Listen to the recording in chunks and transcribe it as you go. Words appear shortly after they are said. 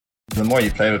the more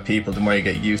you play with people, the more you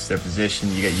get used to their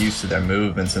position, you get used to their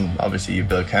movements, and obviously you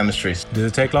build chemistry. Did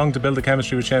it take long to build the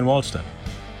chemistry with Shane Walsh then?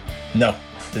 No,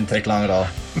 didn't take long at all.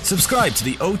 Subscribe to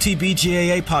the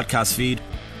OTBGAA podcast feed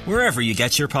wherever you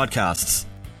get your podcasts.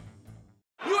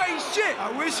 You ain't shit.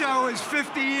 I wish I was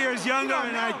 50 years younger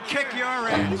and I'd kick your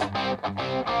ass.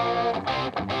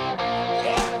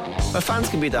 Well, fans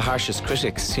can be the harshest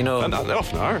critics, you know. And they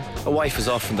often are. A wife is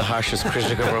often the harshest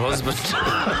critic of her husband.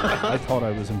 I thought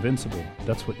I was invincible.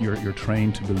 That's what you're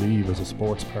trained to believe as a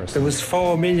sports person. There was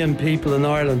 4 million people in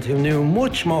Ireland who knew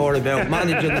much more about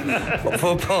managing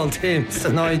football teams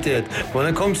than I did. When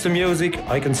it comes to music,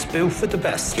 I can spoof with the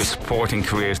best. Your sporting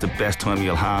career is the best time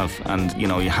you'll have, and you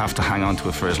know you have to hang on to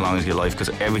it for as long as you like, because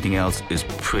everything else is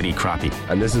pretty crappy.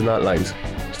 And this is not lies.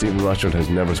 Stephen Rothschild has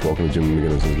never spoken to Jimmy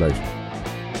McGuinness in his life.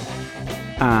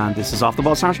 And this is Off the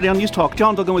Ball Saturday on News Talk.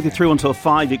 John Duggan with you through until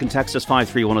 5. You can text us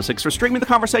 53106. We're streaming the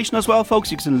conversation as well,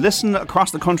 folks. You can listen across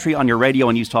the country on your radio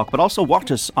and News Talk, but also watch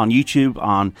us on YouTube,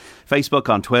 on Facebook,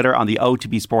 on Twitter, on the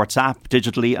OTB Sports app,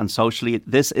 digitally and socially.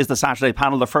 This is the Saturday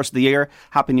panel, the first of the year.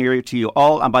 Happy New Year to you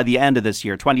all. And by the end of this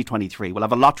year, 2023, we'll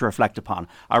have a lot to reflect upon.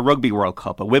 A Rugby World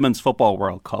Cup, a Women's Football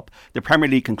World Cup, the Premier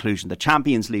League conclusion, the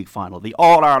Champions League final, the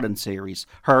All-Ireland series,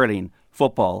 hurling,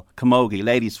 football, camogie,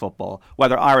 ladies football,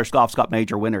 whether Irish golf's got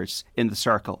major winners in the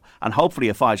circle, and hopefully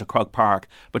a fight at Croke Park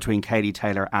between Katie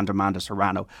Taylor and Amanda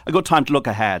Serrano. A good time to look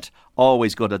ahead.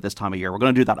 Always good at this time of year. We're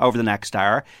going to do that over the next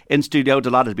hour. In studio,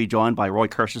 delighted to be joined by Roy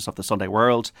Curtis of the Sunday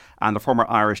World and the former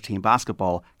Irish team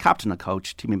basketball captain and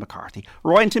coach, Timmy McCarthy.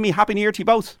 Roy and Timmy, Happy New Year to you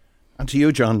both. And to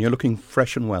you, John, you're looking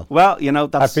fresh and well. Well, you know,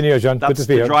 that's Happy New Year, John. That's good to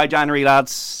see you. The dry January,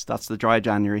 lads. That's the dry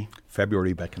January.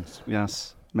 February beckons.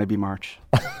 Yes. Maybe March.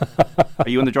 Are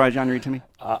you in the dry January, Timmy?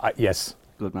 Yes.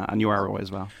 Good man. And you are, Roy,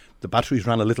 as well. The batteries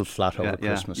ran a little flat over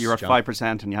Christmas. You were at John.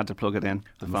 5% and you had to plug it in.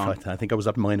 I think I was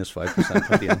at minus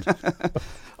 5% at the end.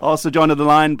 Also joined on the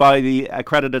line by the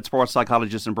accredited sports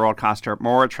psychologist and broadcaster,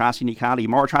 Maura Tracy-Nicali.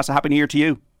 Maura Tracy, Happy New Year to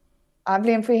you.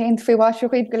 Ablin Freehin, Free Wash,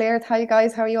 Galir. Hi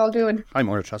guys, how are you all doing? Hi,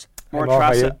 Maura Tracy. Maura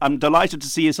Tracy, I'm delighted to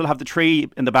see you still have the tree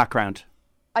in the background.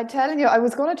 I'm telling you, I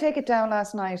was going to take it down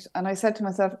last night and I said to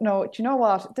myself, no, do you know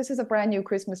what? This is a brand new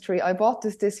Christmas tree. I bought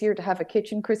this year to have a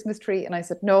kitchen Christmas tree. And I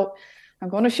said, no, I'm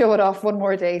going to show it off one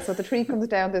more day. So the tree comes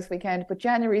down this weekend, but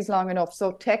January's long enough.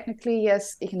 So technically,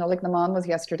 yes, you know, like the man was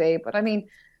yesterday. But I mean,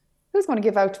 who's going to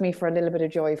give out to me for a little bit of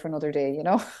joy for another day, you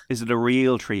know? Is it a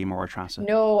real tree, Maura Tracy?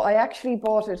 No, I actually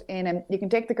bought it in, you can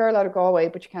take the girl out of Galway,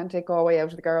 but you can't take Galway out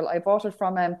of the girl. I bought it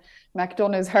from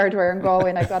McDonough's Hardware in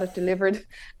Galway and I got it delivered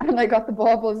and I got the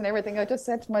baubles and everything. I just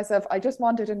said to myself, I just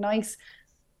wanted a nice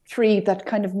tree that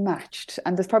kind of matched,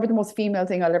 and there's probably the most female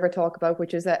thing I'll ever talk about,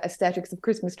 which is aesthetics of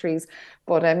Christmas trees.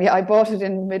 But yeah, I bought it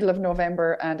in the middle of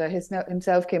November and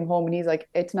himself came home and he's like,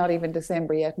 it's not even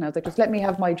December yet, and I was like, just let me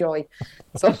have my joy.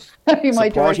 So my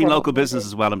supporting local business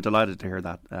as well. I'm delighted to hear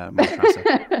that,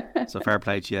 so fair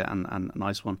play to you and a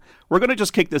nice one. We're going to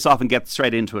just kick this off and get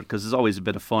straight into it because there's always a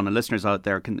bit of fun, and listeners out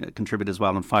there can contribute as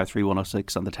well on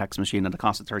 53106 on the text machine and the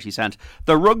cost of 30 cents.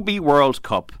 The Rugby World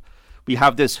Cup. We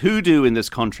have this hoodoo in this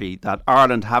country that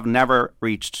Ireland have never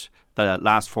reached the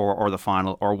last four or the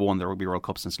final or won the Rugby World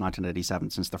Cup since 1987,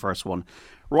 since the first one.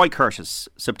 Roy Curtis,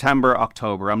 September,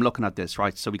 October, I'm looking at this,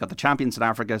 right? So we got the champions in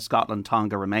Africa, Scotland,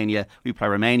 Tonga, Romania. We play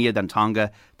Romania, then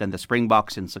Tonga, then the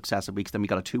Springboks in successive weeks. Then we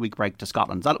got a 2-week break to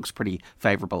Scotland. That looks pretty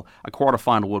favourable. A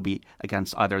quarter-final will be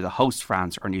against either the host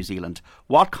France or New Zealand.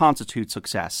 What constitutes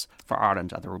success for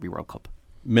Ireland at the Rugby World Cup?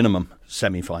 Minimum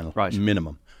semi-final. Right.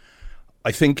 Minimum.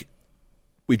 I think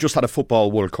we just had a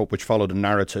football World Cup which followed a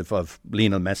narrative of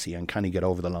Lionel Messi and can he get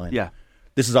over the line. Yeah.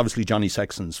 This is obviously Johnny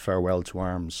Sexton's farewell to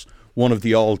arms, one of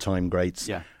the all-time greats.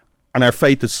 Yeah. And our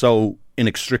faith is so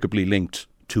inextricably linked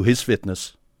to his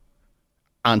fitness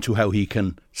and to how he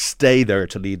can stay there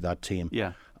to lead that team.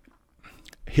 Yeah.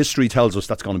 History tells us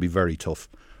that's going to be very tough.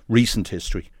 Recent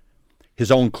history. His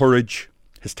own courage,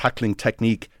 his tackling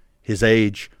technique, his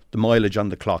age, the mileage on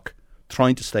the clock,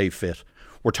 trying to stay fit.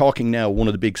 We're talking now, one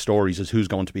of the big stories is who's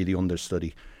going to be the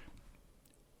understudy.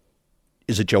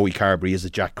 Is it Joey Carbery? Is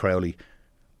it Jack Crowley?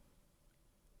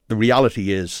 The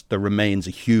reality is there remains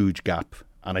a huge gap.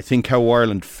 And I think how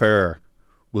Ireland fare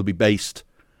will be based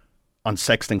on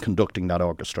Sexton conducting that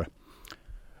orchestra.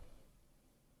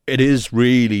 It is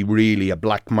really, really a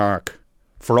black mark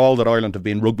for all that Ireland have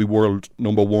been rugby world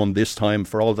number one this time,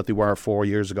 for all that they were 4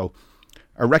 years ago.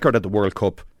 Our record at the World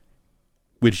Cup,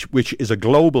 which is a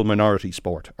global minority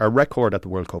sport, our record at the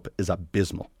World Cup is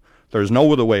abysmal. There is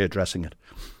no other way of addressing it.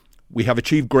 We have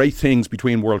achieved great things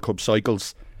between World Cup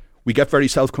cycles. We get very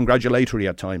self-congratulatory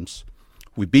at times.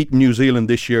 We beat New Zealand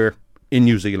this year in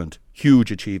New Zealand.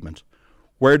 Huge achievement.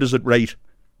 Where does it rate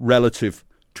relative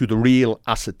to the real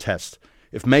acid test.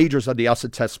 If majors are the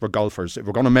acid test for golfers, if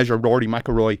we're going to measure Rory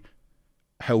McIlroy,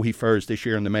 how he fares this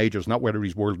year in the majors, not whether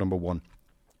he's world number one,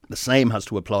 the same has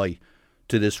to apply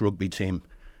to this rugby team.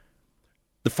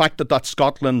 The fact that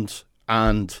Scotland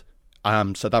and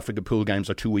South Africa pool games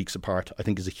are 2 weeks apart, I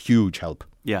think is a huge help.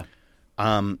 Yeah.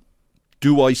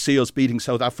 Do I see us beating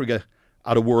South Africa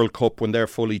at a World Cup when they're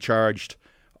fully charged?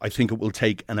 I think it will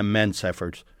take an immense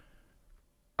effort.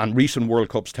 And recent World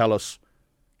Cups tell us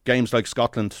games like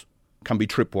Scotland can be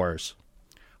tripwires.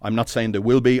 I'm not saying they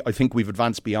will be. I think we've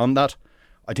advanced beyond that.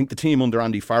 I think the team under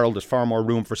Andy Farrell, there's far more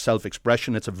room for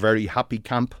self-expression. It's a very happy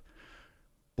camp.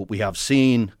 But we have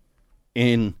seen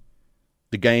in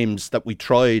the games that we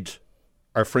tried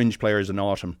our fringe players in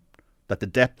autumn that the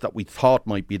depth that we thought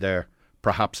might be there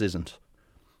perhaps isn't.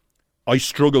 I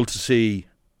struggle to see,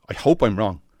 I hope I'm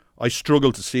wrong, I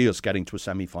struggle to see us getting to a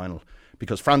semi-final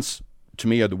because France, to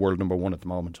me, are the world number one at the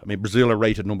moment. I mean, Brazil are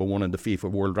rated number one in the FIFA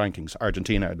world rankings.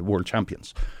 Argentina are the world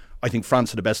champions. I think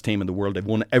France are the best team in the world. They've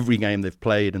won every game they've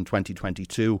played in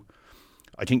 2022.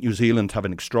 I think New Zealand have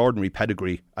an extraordinary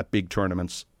pedigree at big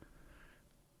tournaments.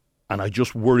 And I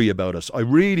just worry about us. I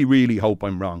really, really hope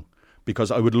I'm wrong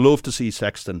because I would love to see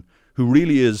Sexton, who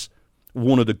really is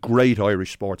one of the great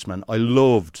Irish sportsmen. I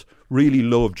really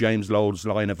loved James Lowe's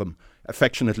line of him,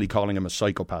 affectionately calling him a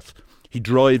psychopath. He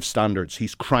drives standards.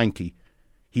 He's cranky.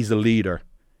 He's a leader.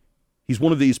 He's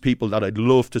one of these people that I'd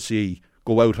love to see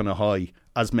go out on a high,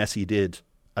 as Messi did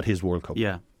at his World Cup.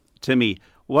 Yeah. Timmy,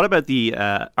 what about the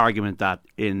argument that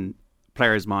in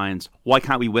players' minds, why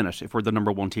can't we win it if we're the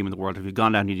number one team in the world? If we've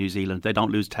gone down to New Zealand, they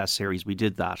don't lose test series. We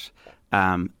did that.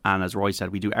 And as Roy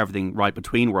said, we do everything right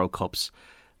between World Cups.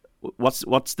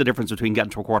 What's the difference between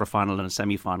getting to a quarter-final and a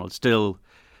semi-final? Still,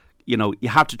 you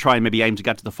have to try and maybe aim to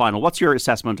get to the final. What's your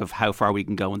assessment of how far we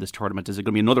can go in this tournament? Is it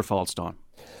going to be another false dawn?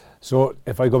 So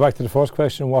if I go back to the first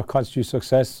question, what constitutes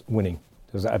success? Winning.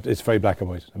 It's very black and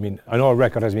white. I mean, I know our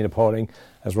record has been appalling.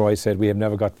 As Roy said, we have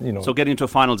never got, So getting to a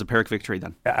final is a Pyrrhic victory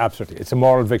then? Absolutely. It's a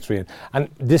moral victory. And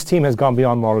this team has gone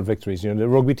beyond moral victories. The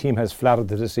rugby team has flattered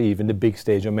to deceive in the big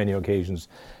stage on many occasions.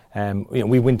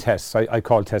 We win tests. I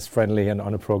call tests friendly, and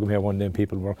on a programme here one day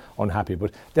people were unhappy,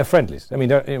 but they're friendlies. I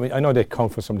mean, I know they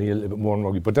count for something a little bit more in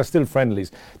rugby, but they're still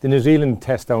friendlies. The New Zealand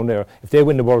test down there, if they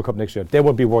win the World Cup next year, they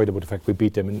won't be worried about the fact we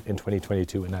beat them in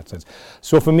 2022 in that sense.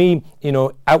 So for me,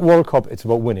 at World Cup, it's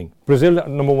about winning. Brazil,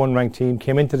 number one ranked team,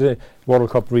 came into the World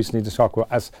Cup recently, the soccer,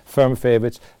 as firm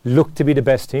favourites, looked to be the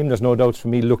best team. There's no doubts for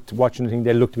me, watching the thing,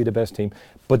 they looked to be the best team,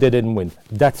 but they didn't win.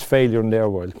 That's failure in their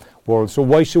world. So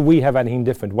why should we have anything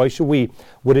different? Why should we,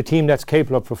 with a team that's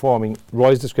capable of performing,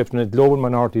 Roy's description, a global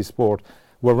minority sport,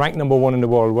 we're ranked number one in the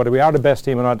world, whether we are the best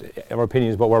team or not, our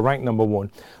opinions, but we're ranked number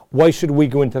one. Why should we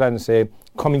go into that and say,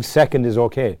 coming second is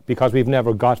okay? Because we've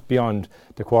never got beyond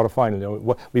the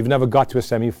quarter-final. We've never got to a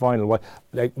semi-final.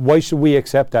 Why should we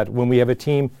accept that when we have a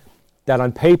team that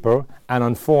on paper and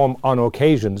on form on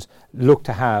occasions look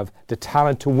to have the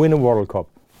talent to win a World Cup?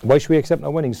 Why should we accept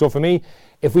not winning? So for me,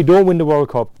 if we don't win the World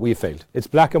Cup, we've failed. It's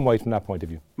black and white from that point of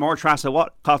view. Maura Trassa,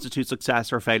 what constitutes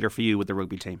success or failure for you with the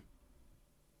rugby team?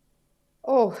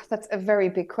 Oh, that's a very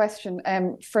big question.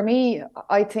 For me,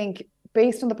 I think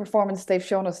based on the performance they've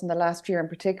shown us in the last year in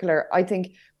particular, I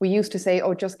think we used to say,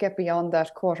 just get beyond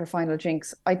that quarter-final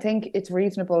jinx. I think it's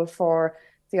reasonable for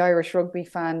the Irish rugby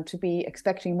fan to be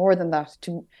expecting more than that,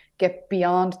 to get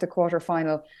beyond the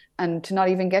quarter-final, and to not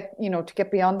even get, to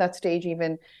get beyond that stage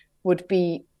even would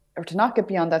be, or to not get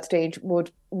beyond that stage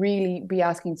would really be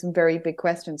asking some very big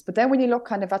questions. But then when you look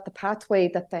kind of at the pathway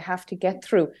that they have to get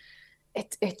through,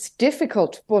 it's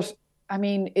difficult, but I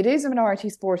mean, it is a minority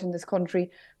sport in this country,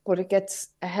 but it gets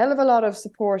a hell of a lot of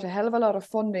support, a hell of a lot of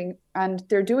funding, and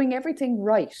they're doing everything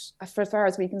right as far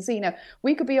as we can see. Now,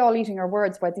 we could be all eating our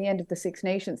words by the end of the Six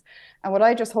Nations, and what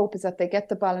I just hope is that they get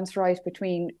the balance right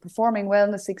between performing well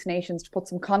in the Six Nations to put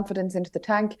some confidence into the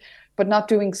tank, but not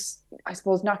doing, I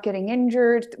suppose, not getting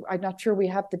injured. I'm not sure we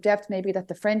have the depth maybe that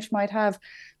the French might have.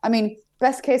 I mean,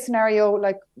 best case scenario,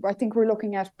 I think we're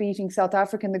looking at beating South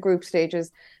Africa in the group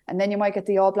stages, and then you might get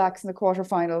the All Blacks in the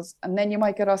quarterfinals, and then you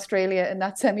might get Australia in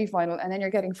that semi-final, and then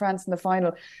you're getting France in the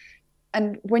final.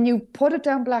 And when you put it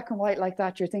down black and white like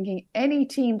that, you're thinking any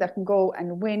team that can go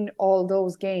and win all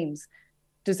those games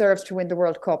deserves to win the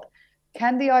World Cup.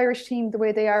 Can the Irish team, the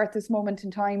way they are at this moment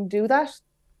in time, do that?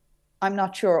 I'm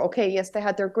not sure. Okay, yes, they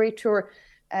had their great tour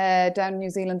down in New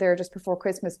Zealand there just before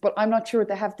Christmas, but I'm not sure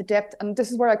they have the depth, and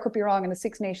this is where I could be wrong, and the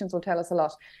Six Nations will tell us a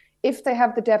lot. If they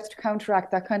have the depth to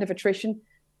counteract that kind of attrition,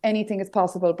 anything is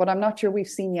possible, but I'm not sure we've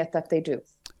seen yet that they do.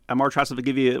 Maura Trassa, to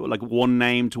give you one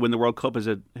name to win the World Cup, is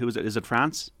it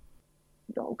France?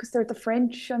 No, because they're the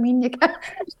French. I mean, you can't.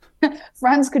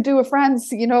 France could do a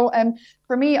France, you know.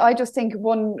 For me, I just think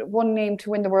one name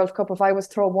to win the World Cup. If I was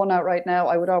to throw one out right now,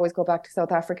 I would always go back to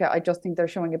South Africa. I just think they're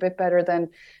showing a bit better than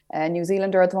New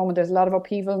Zealand are at the moment. There's a lot of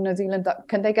upheaval in New Zealand.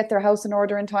 Can they get their house in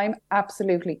order in time?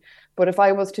 Absolutely. But if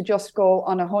I was to just go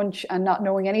on a hunch and not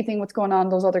knowing anything what's going on in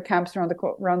those other camps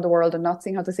around the world and not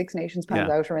seeing how the Six Nations pans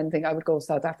out or anything, I would go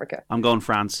South Africa. I'm going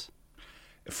France.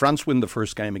 If France win the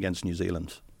first game against New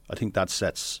Zealand, I think that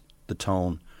sets the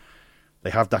tone. They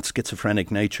have that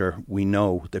schizophrenic nature. We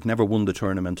know they've never won the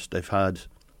tournament. They've had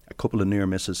a couple of near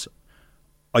misses.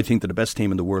 I think they're the best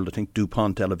team in the world. I think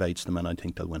DuPont elevates them, and I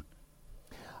think they'll win.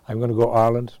 I'm going to go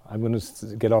Ireland. I'm going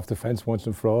to get off the fence once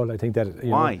and for all. I think that.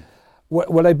 Why?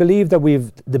 Well, I believe that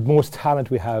we've the most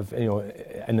talent we have,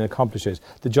 and accomplishes.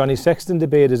 The Johnny Sexton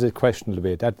debate is a questionable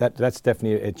debate. That's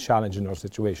definitely a challenge in our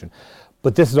situation.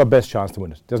 But this is our best chance to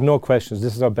win it. There's no questions.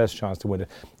 This is our best chance to win it.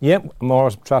 Yeah,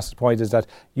 Maurice Trass's point is that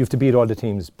you have to beat all the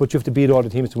teams, but you have to beat all the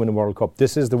teams to win a World Cup.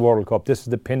 This is the World Cup. This is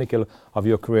the pinnacle of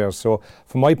your career. So,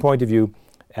 from my point of view,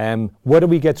 whether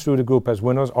we get through the group as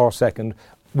winners or second,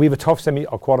 we have a tough semi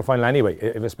or quarter-final anyway,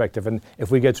 irrespective. And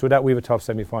if we get through that, we have a tough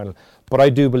semi-final. But I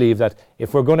do believe that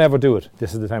if we're going to ever do it,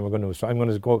 this is the time we're going to do it. So I'm going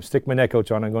to go stick my neck out,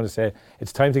 John. I'm going to say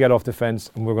it's time to get off the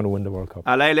fence and we're going to win the World Cup.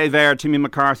 Lele Ver, Timmy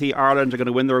McCarthy, Ireland are going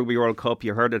to win the Rugby World Cup.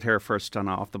 You heard it here first on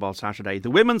Off the Ball Saturday.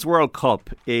 The Women's World Cup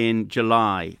in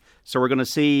July. So we're going to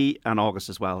see, and August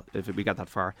as well, if we get that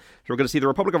far. So we're going to see the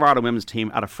Republic of Ireland women's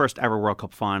team at a first ever World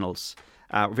Cup finals.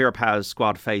 Vera Pauw's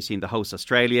squad facing the host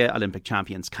Australia, Olympic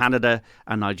champions Canada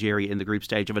and Nigeria in the group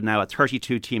stage of it now a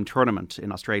 32-team tournament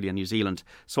in Australia and New Zealand.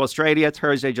 So Australia,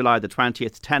 Thursday, July the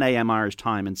 20th, 10 a.m. Irish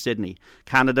time in Sydney.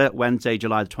 Canada, Wednesday,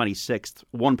 July the 26th,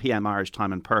 1 p.m. Irish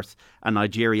time in Perth. And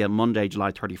Nigeria, Monday,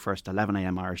 July 31st, 11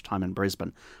 a.m. Irish time in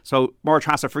Brisbane. So, Maura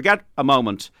Trassa, forget a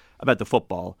moment about the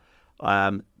football.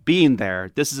 Being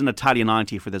there, this is an Italian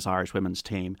 90 for this Irish women's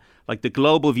team. Like the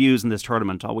global views in this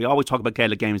tournament, we always talk about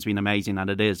Gaelic games being amazing,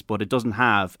 and it is, but it doesn't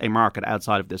have a market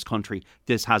outside of this country.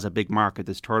 This has a big market,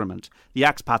 this tournament. The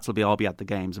expats will all be at the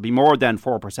games. It'll be more than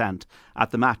 4%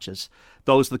 at the matches.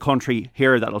 Those of the country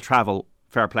here that will travel,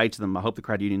 fair play to them. I hope the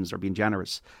credit unions are being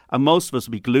generous. And most of us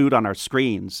will be glued on our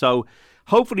screens. So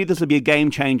hopefully this will be a game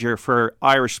changer for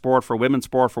Irish sport, for women's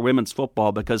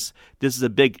football, because this is a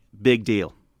big, big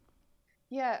deal.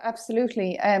 Yeah,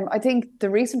 absolutely. I think the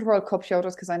recent World Cup showed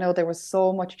us, because I know there was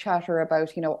so much chatter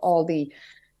about, all the,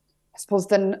 I suppose,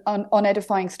 the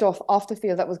unedifying stuff off the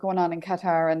field that was going on in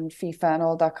Qatar and FIFA and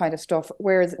all that kind of stuff.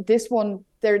 Whereas this one,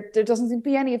 there doesn't seem to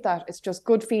be any of that. It's just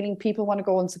good feeling. People want to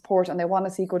go and support and they want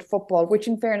to see good football, which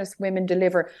in fairness, women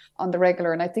deliver on the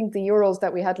regular. And I think the Euros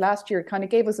that we had last year kind of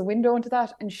gave us a window into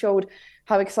that and showed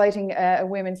how exciting a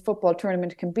women's football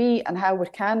tournament can be and how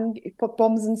it can put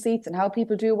bums in seats and how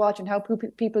people do watch and how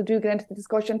people do get into the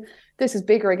discussion. This is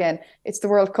bigger again. It's the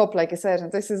World Cup, like I said,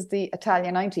 and this is the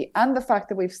Italian 90. And the fact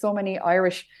that we've so many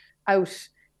Irish out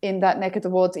in that neck of the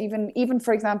woods, even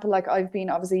for example, like I'd be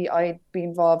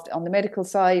involved on the medical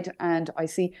side, and I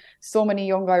see so many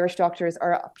young Irish doctors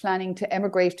are planning to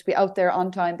emigrate to be out there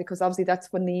on time, because obviously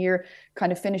that's when the year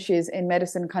kind of finishes in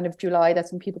medicine, kind of July.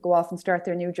 That's when people go off and start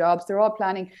their new jobs. They're all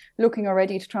looking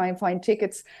already to try and find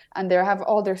tickets, and they have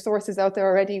all their sources out there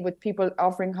already with people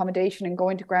offering accommodation and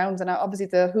going to grounds. And obviously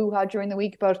the hoo-ha during the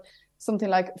week about something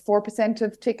like 4%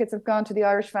 of tickets have gone to the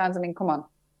Irish fans. I mean, come on.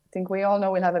 I think we all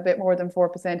know we'll have a bit more than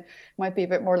 4%. Might be a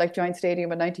bit more like Giant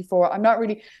Stadium at 94. I'm not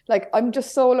really, I'm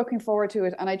just so looking forward to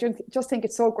it. And I just think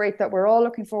it's so great that we're all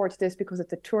looking forward to this, because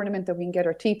it's a tournament that we can get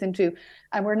our teeth into.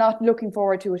 And we're not looking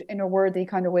forward to it in a worthy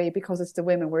kind of way because it's the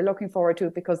women. We're looking forward to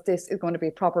it because this is going to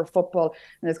be proper football,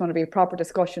 and there's going to be proper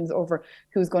discussions over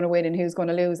who's going to win and who's going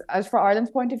to lose. As for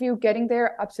Ireland's point of view, getting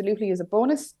there absolutely is a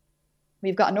bonus.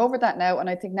 We've gotten over that now, and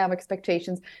I think now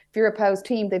expectations. Vera Pauw's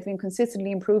team, they've been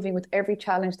consistently improving with every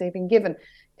challenge they've been given.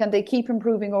 Can they keep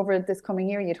improving over this coming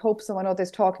year? You'd hope so. I know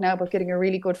there's talk now about getting a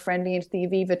really good friendly into the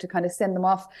Aviva to kind of send them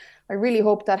off. I really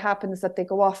hope that happens, that they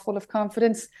go off full of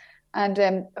confidence.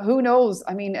 And who knows?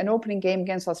 I mean, an opening game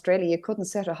against Australia, you couldn't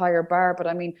set a higher bar, but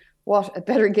I mean, what a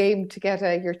better game to get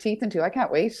your teeth into. I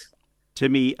can't wait. To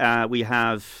me, we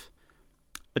have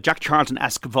a Jack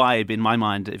Charlton-esque vibe in my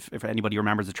mind, if anybody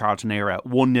remembers the Charlton era.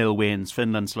 1-0 wins,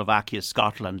 Finland, Slovakia,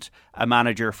 Scotland. A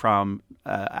manager from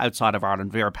outside of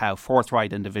Ireland, Vera Pauw,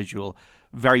 forthright individual,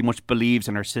 very much believes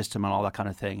in her system and all that kind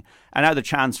of thing. And now the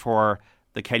chance for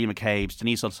the Katie McCabe's,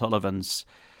 Denise O'Sullivans,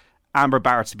 Amber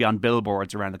Barrett's to be on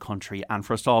billboards around the country and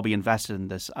for us to all be invested in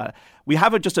this. We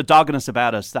have just a doggedness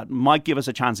about us that might give us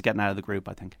a chance of getting out of the group,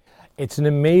 I think. It's an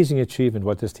amazing achievement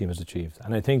what this team has achieved.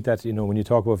 And I think that, when you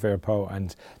talk about Vera Pauw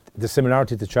and the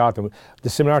similarity to Charlton, the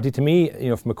similarity to me,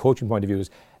 from a coaching point of view, is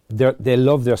they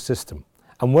love their system.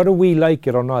 And whether we like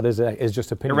it or not is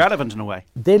just opinion. Irrelevant in a way.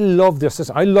 They love their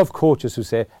system. I love coaches who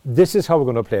say, this is how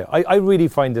we're going to play. I really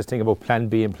find this thing about plan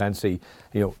B and plan C,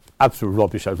 absolute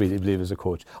rubbish, I really believe, as a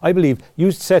coach. I believe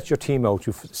you set your team out,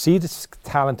 you see the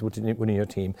talent within your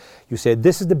team, you say,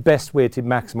 this is the best way to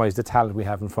maximise the talent we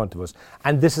have in front of us,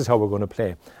 and this is how we're going to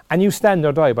play. And you stand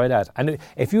or die by that. And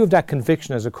if you have that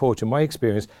conviction as a coach, in my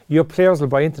experience, your players will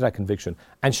buy into that conviction.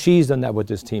 And she's done that with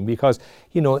this team because,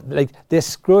 they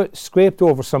scraped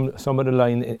over some of the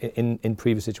line in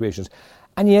previous situations.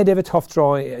 And yeah, they have a tough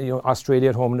draw, Australia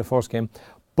at home in the first game.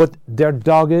 But they're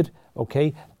dogged,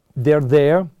 okay? They're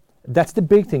there. That's the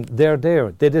big thing. They're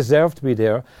there. They deserve to be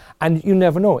there. And you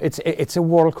never know. It's a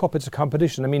World Cup. It's a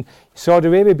competition. I mean, Saudi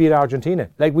Arabia beat Argentina.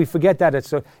 We forget that. It's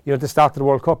the start of the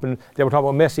World Cup, and they were talking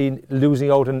about Messi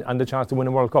losing out on the chance to win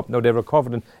a World Cup. No, they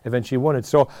recovered and eventually won it.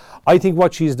 So I think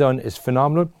what she's done is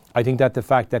phenomenal. I think that the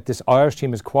fact that this Irish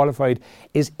team is qualified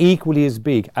is equally as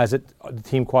big as the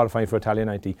team qualifying for Italia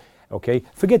 90. Okay,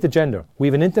 forget the gender. We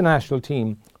have an international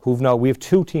team we have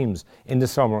two teams in the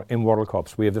summer in World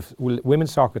Cups. We have the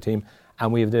women's soccer team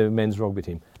and we have the men's rugby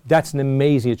team. That's an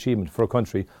amazing achievement for a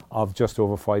country of just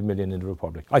over 5 million in the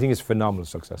Republic. I think it's phenomenal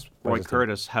success. Roy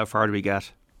Curtis, how far do we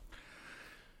get?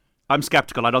 I'm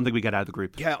sceptical. I don't think we get out of the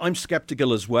group. Yeah, I'm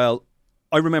sceptical as well.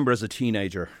 I remember as a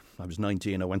teenager, I was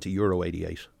 19, I went to Euro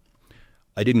 88.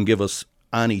 I didn't give us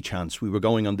any chance. We were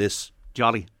going on this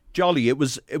Jolly. It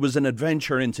was an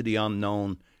adventure into the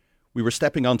unknown. We were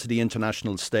stepping onto the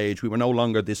international stage. We were no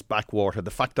longer this backwater. The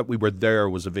fact that we were there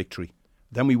was a victory.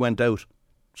 Then we went out.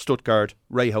 Stuttgart,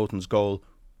 Ray Houghton's goal.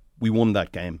 We won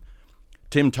that game.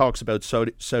 Tim talks about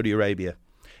Saudi Arabia.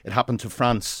 It happened to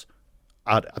France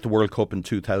at the World Cup in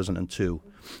 2002.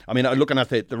 I mean, looking at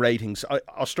the ratings,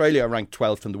 Australia ranked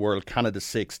 12th in the world, Canada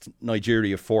 6th,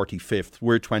 Nigeria 45th.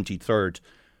 We're 23rd.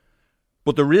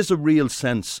 But there is a real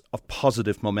sense of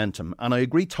positive momentum. And I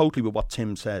agree totally with what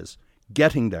Tim says.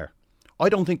 Getting there. I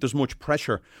don't think there's much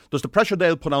pressure. There's the pressure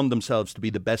they'll put on themselves to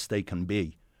be the best they can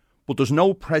be. But there's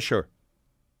no pressure.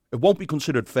 It won't be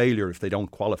considered failure if they don't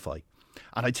qualify.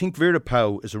 And I think Vera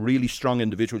Pauw is a really strong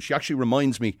individual. She actually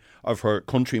reminds me of her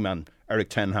countryman, Erik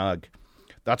ten Hag.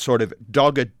 That sort of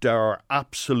dogged,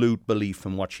 absolute belief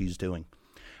in what she's doing.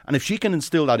 And if she can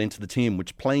instill that into the team,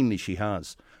 which plainly she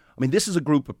has, I mean, this is a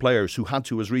group of players who had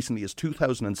to, as recently as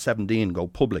 2017, go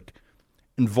public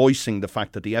in voicing the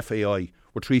fact that the FAI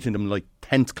were treating them like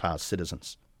 10th class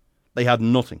citizens. They had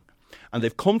nothing. And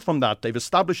they've come from that. They've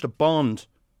established a bond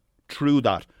through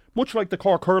that, much like the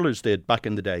Cork Hurlers did back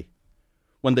in the day,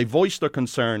 when they voiced their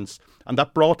concerns, and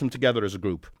that brought them together as a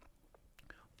group.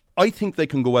 I think they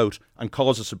can go out and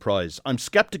cause a surprise. I'm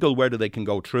sceptical whether they can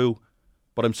go through,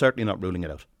 but I'm certainly not ruling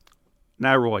it out.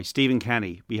 Now, Roy, Stephen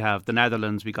Kenny, we have the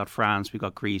Netherlands, we got France, we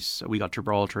got Greece, we got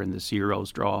Gibraltar in this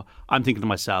Euros draw. I'm thinking to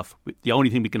myself, the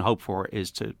only thing we can hope for is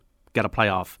to get a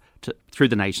playoff through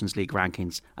the Nations League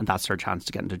rankings, and that's our chance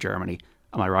to get into Germany.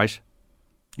 Am I right?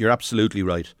 You're absolutely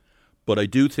right. But I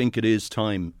do think it is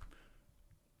time.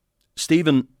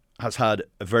 Stephen has had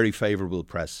a very favourable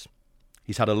press.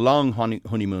 He's had a long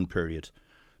honeymoon period.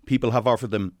 People have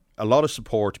offered them a lot of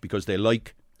support because they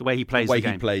like the way he plays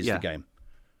the game.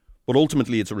 But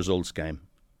ultimately it's a results game.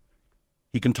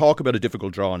 He can talk about a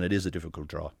difficult draw, and it is a difficult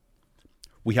draw.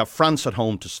 We have France at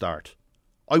home to start.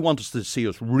 I want us to see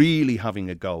us really having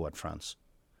a go at France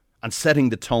and setting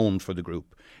the tone for the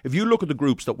group. If you look at the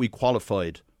groups that we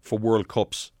qualified for World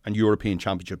Cups and European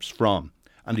Championships from,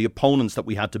 and the opponents that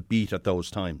we had to beat at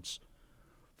those times,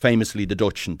 famously the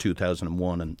Dutch in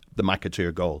 2001 and the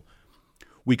McAteer goal,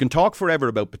 we can talk forever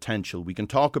about potential. We can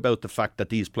talk about the fact that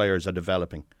these players are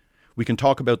developing. We can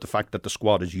talk about the fact that the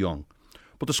squad is young.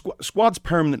 But the squads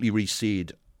permanently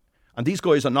reseed, and these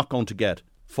guys are not going to get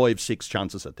 5-6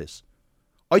 chances at this.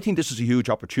 I think this is a huge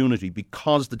opportunity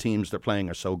because the teams they're playing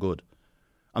are so good,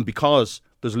 and because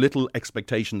there's little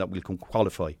expectation that we'll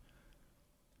qualify.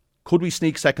 Could we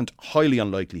sneak second? Highly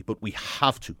unlikely, but we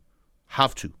have to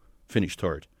finish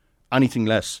third. Anything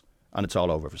less, and it's all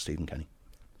over for Stephen Kenny.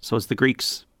 So it's the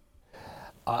Greeks.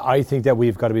 I think that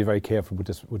we've got to be very careful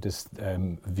with this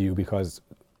view, because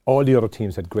all the other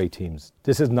teams had great teams.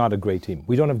 This is not a great team.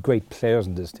 We don't have great players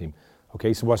in this team.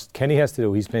 Okay, so what Kenny has to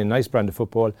do, he's playing a nice brand of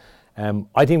football.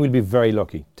 I think we'll be very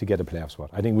lucky to get a playoff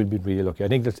spot. I think we'll be really lucky. I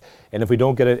think that, and if we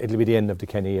don't get it, it'll be the end of the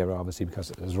Kenny era, obviously,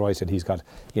 because as Roy said, he's got,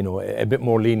 you know, a bit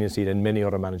more leniency than many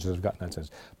other managers have got in that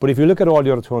sense. But if you look at all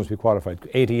the other tournaments we qualified,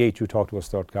 88, you talked about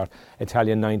Stuttgart,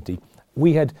 Italian 90.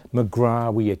 We had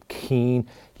McGrath, we had Keane,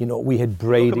 you know, we had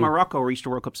Brady. Look at Morocco reached the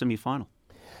World Cup semi-final.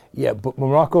 Yeah, but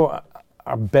Morocco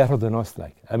are better than us,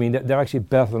 like. I mean, they're actually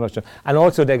better than us. And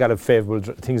also they got a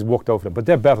favourable, things worked out for them, but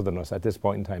they're better than us at this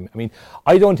point in time. I mean,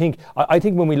 I think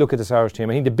when we look at this Irish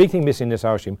team, I think the big thing missing in this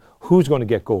Irish team, who's going to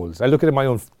get goals? I look at it my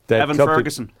own... Evan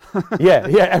Ferguson. yeah,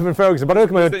 Evan Ferguson. But I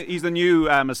look at he's the new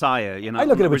Messiah, you know. I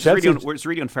look at it with Chelsea. It's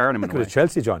really unfair on him in a way. Look at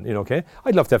Chelsea, John, you know, okay?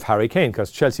 I'd love to have Harry Kane,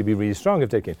 because Chelsea would be really strong if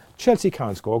they came. Chelsea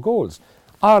can't score goals.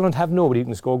 Ireland have nobody who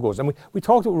can score goals. And we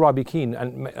talked about Robbie Keane,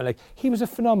 and like he was a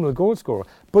phenomenal goal scorer.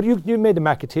 But you made the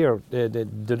McAteer,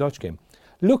 the Dutch game.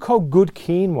 Look how good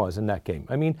Keane was in that game.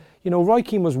 I mean, you know, Roy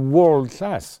Keane was world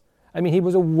class. I mean, he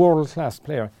was a world class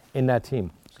player in that team.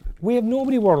 We have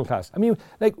nobody world class. I mean,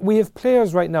 like we have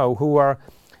players right now who are,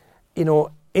 you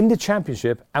know, in the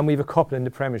Championship, and we have a couple in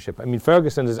the Premiership. I mean,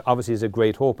 Ferguson is a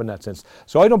great hope in that sense.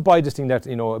 So I don't buy this thing that,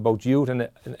 you know, about youth and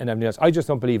everything else. I just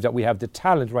don't believe that we have the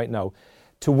talent right now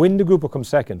to win the group or come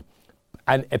second,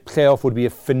 and a playoff would be a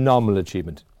phenomenal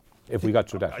achievement if we got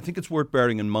through that. I think it's worth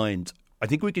bearing in mind. I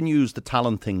think we can use the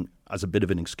talent thing as a bit of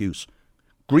an excuse.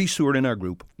 Greece, who are in our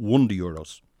group, won the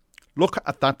Euros. Look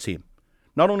at that team.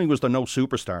 Not only was there no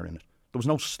superstar in it, there was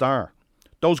no star.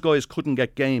 Those guys couldn't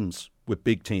get games with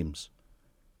big teams.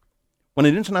 When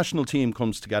an international team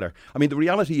comes together, I mean, the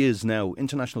reality is now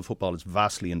international football is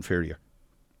vastly inferior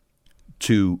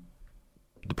to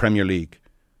the Premier League.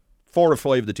 4 or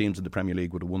 5 of the teams in the Premier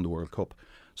League would have won the World Cup.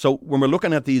 So when we're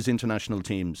looking at these international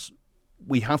teams,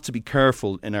 we have to be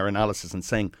careful in our analysis and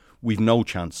saying we've no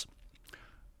chance.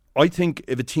 I think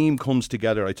if a team comes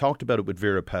together, I talked about it with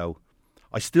Vera Pauw,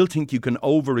 I still think you can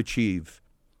overachieve.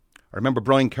 I remember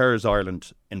Brian Kerr's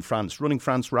Ireland in France, running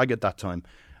France ragged that time.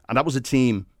 And that was a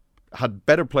team had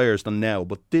better players than now,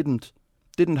 but didn't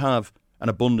have an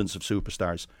abundance of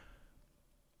superstars.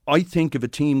 I think if a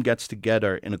team gets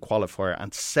together in a qualifier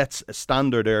and sets a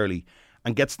standard early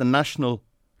and gets the national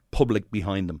public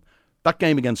behind them, that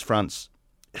game against France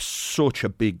is such a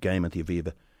big game at the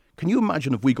Aviva. Can you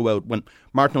imagine if we go out when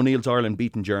Martin O'Neill's Ireland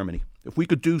beaten Germany? If we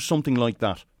could do something like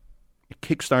that, it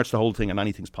kickstarts the whole thing and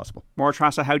anything's possible. Maura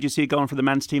Trassa, how do you see it going for the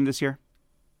men's team this year?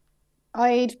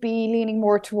 I'd be leaning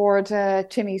more toward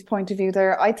Timmy's point of view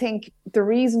there. I think the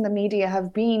reason the media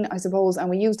have been, I suppose, and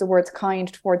we use the words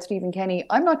kind towards Stephen Kenny,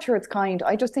 I'm not sure it's kind.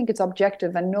 I just think it's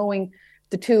objective and knowing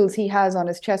the tools he has on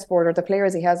his chessboard or the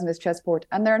players he has on his chessboard.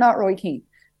 And they're not Roy Keane.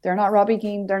 They're not Robbie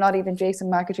Keane. They're not even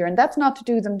Jason McAteer. And that's not to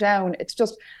do them down. It's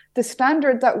just the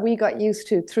standard that we got used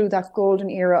to through that golden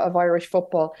era of Irish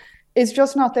football is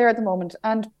just not there at the moment.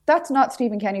 And that's not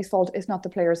Stephen Kenny's fault. It's not the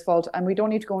players' fault. And we don't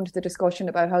need to go into the discussion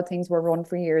about how things were run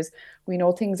for years. We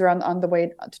know things are on the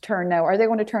way to turn now. Are they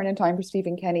going to turn in time for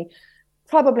Stephen Kenny?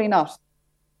 Probably not.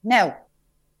 Now,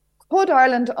 could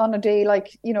Ireland on a day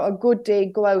like, you know, a good day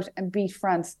go out and beat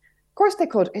France? Of course they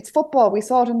could. It's football. We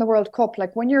saw it in the World Cup.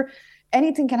 Like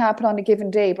anything can happen on a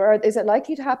given day, but is it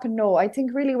likely to happen? No. I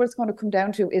think really what it's going to come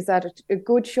down to is that a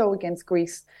good show against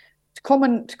Greece to come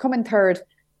in third.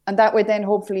 And that way then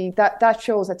hopefully that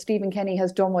shows that Stephen Kenny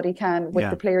has done what he can with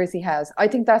the players he has. I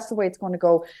think that's the way it's going to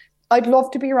go. I'd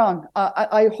love to be wrong.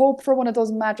 I hope for one of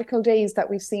those magical days that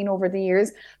we've seen over the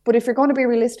years. But if you're going to be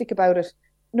realistic about it,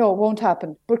 no, it won't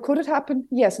happen. But could it happen?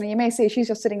 Yes. And you may say she's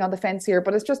just sitting on the fence here,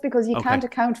 but it's just because you can't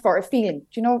account for a feeling. Do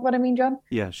you know what I mean, John?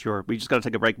 Yeah, sure. We just got to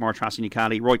take a break. Maura Trassa, Niall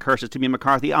Kelly, Roy Curtis, Timmy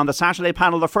McCarthy on the Saturday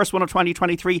panel, the first one of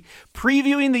 2023,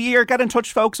 previewing the year. Get in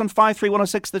touch, folks, on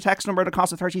 53106, the text number that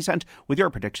costs 30 cents, with your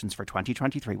predictions for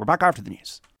 2023. We're back after the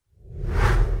news.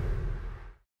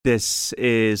 This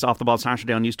is Off the Ball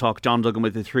Saturday on News Talk. John Duggan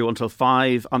with you through until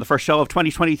 5 on the first show of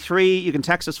 2023. You can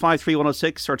text us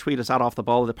 53106 or tweet us at Off the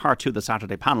Ball. The part 2 of the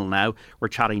Saturday panel now. We're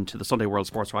chatting to the Sunday World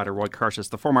sports writer Roy Curtis,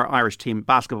 the former Irish team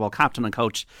basketball captain and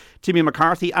coach Timmy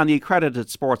McCarthy, and the accredited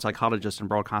sports psychologist and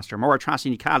broadcaster Maura Trassa,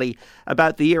 Niall Kelly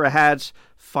about the year ahead.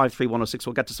 53106.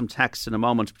 We'll get to some texts in a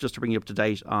moment just to bring you up to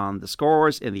date on the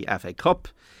scores in the FA Cup.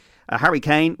 Harry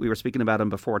Kane, we were speaking about him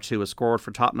before too, has scored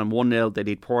for Tottenham 1-0. They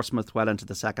lead Portsmouth well into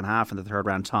the second half in the third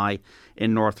round tie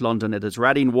in North London. It is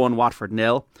Reading 1, Watford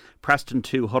 0, Preston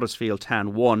 2, Huddersfield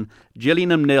 10-1,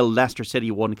 Gillingham 0, Leicester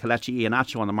City 1, Kelechi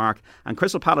Iheanacho on the mark, and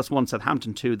Crystal Palace 1,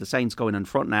 Southampton 2. The Saints going in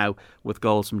front now with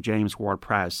goals from James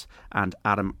Ward-Prowse and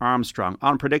Adam Armstrong.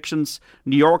 On predictions,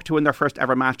 New York to win their first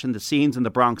ever match in the scenes in the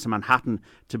Bronx and Manhattan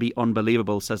to be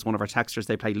unbelievable, says one of our texters.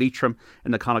 They play Leitrim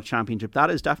in the Connacht Championship. That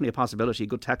is definitely a possibility.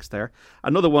 Good text there.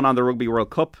 Another one on the Rugby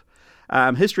World Cup.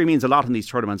 History means a lot in these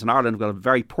tournaments, and Ireland have got a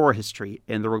very poor history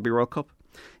in the Rugby World Cup.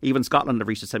 Even Scotland have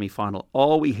reached the semi-final.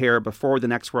 All we hear before the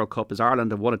next World Cup is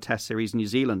Ireland have won a Test series in New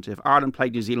Zealand. If Ireland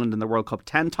played New Zealand in the World Cup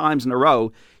 10 times in a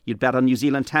row, you'd bet on New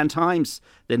Zealand 10 times.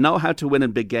 They know how to win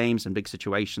in big games and big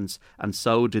situations, and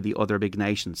so do the other big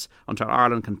nations. Until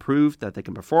Ireland can prove that they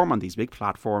can perform on these big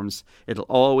platforms, it'll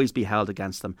always be held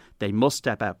against them. They must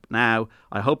step up now.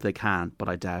 I hope they can, but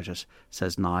I doubt it,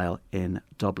 says Niall in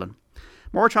Dublin.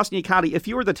 More asking you, Caddy, if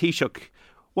you were the Taoiseach,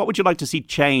 what would you like to see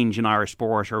change in Irish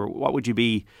sport, or what would you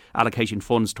be allocating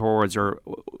funds towards, or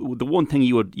the one thing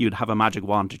you'd have a magic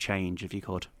wand to change if you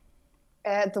could?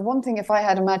 The one thing, if I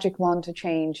had a magic wand to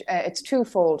change, it's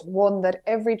twofold. One, that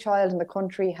every child in the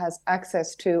country has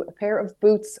access to a pair of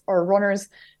boots or runners,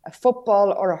 a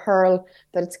football or a hurl,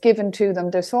 that it's given to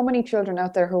them. There's so many children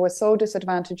out there who are so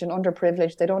disadvantaged and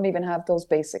underprivileged, they don't even have those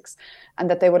basics, and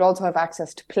that they would also have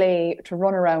access to play, to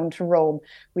run around, to roam.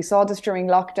 We saw this during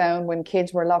lockdown when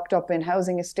kids were locked up in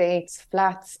housing estates,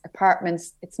 flats,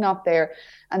 apartments. It's not there.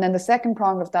 And then the second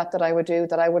prong of that I would do,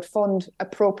 that I would fund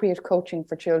appropriate coaching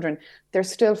for children.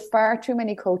 There's still far too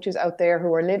many coaches out there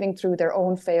who are living through their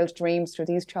own failed dreams, through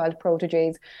these child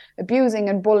proteges, abusing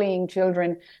and bullying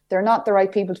children. They're not the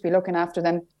right people to be looking after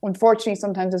them. Unfortunately,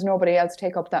 sometimes there's nobody else to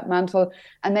take up that mantle.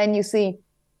 And then you see,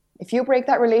 if you break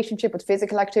that relationship with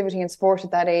physical activity and sport at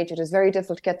that age, it is very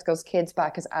difficult to get those kids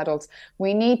back as adults.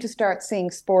 We need to start seeing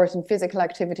sport and physical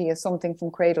activity as something from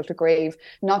cradle to grave,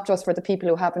 not just for the people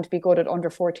who happen to be good at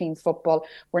under 14s football.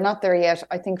 We're not there yet.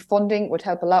 I think funding would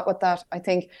help a lot with that. I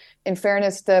think, in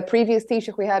fairness, the previous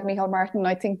Taoiseach we had, Micheál Martin,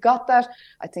 I think got that.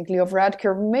 I think Leo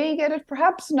Varadkar may get it,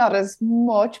 perhaps not as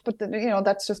much, but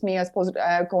that's just me, I suppose,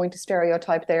 going to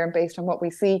stereotype there based on what we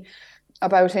see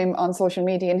about him on social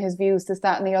media and his views, this,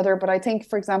 that and the other. But I think,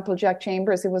 for example, Jack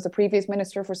Chambers, who was the previous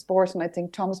Minister for Sport, and I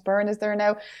think Thomas Byrne is there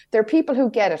now, there are people who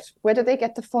get it. Whether they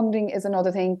get the funding is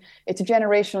another thing. It's a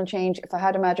generational change. If I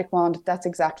had a magic wand, that's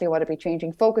exactly what I'd be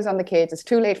changing. Focus on the kids. It's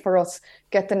too late for us.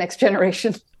 Get the next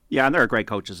generation. Yeah, and there are great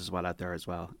coaches as well out there as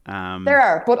well. There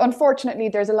are, but unfortunately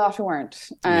there's a lot who aren't,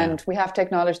 and we have to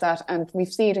acknowledge that, and we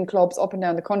see it in clubs up and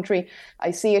down the country.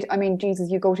 I see it, I mean,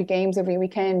 Jesus, you go to games every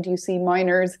weekend, you see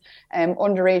minors,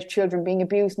 underage children being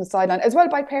abused on the sideline, as well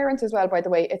by parents as well, by the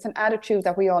way. It's an attitude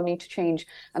that we all need to change,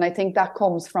 and I think that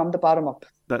comes from the bottom up.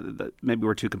 That maybe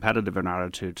we're too competitive in our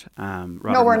attitude.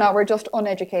 No, we're not. We're just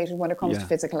uneducated when it comes to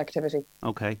physical activity.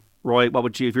 Okay. Roy, what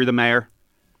would you, if you're the mayor?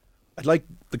 I'd like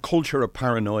the culture of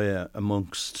paranoia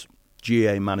amongst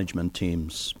GAA management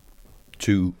teams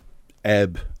to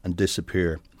ebb and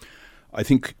disappear. I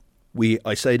think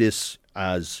I say this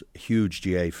as a huge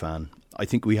GAA fan, I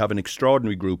think we have an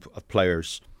extraordinary group of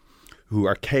players who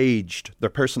are caged, their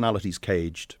personalities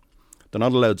caged. They're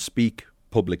not allowed to speak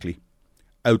publicly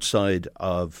outside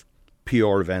of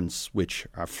PR events which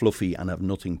are fluffy and have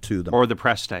nothing to them. Or the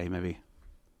press day, maybe.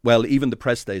 Well, even the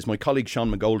press days. My colleague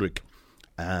Sean McGoldrick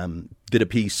did a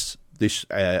piece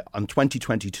on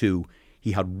 2022.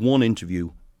 He had one interview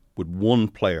with one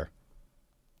player.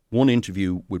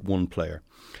 The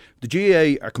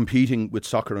GAA are competing with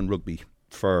soccer and rugby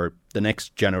for the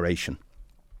next generation.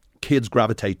 Kids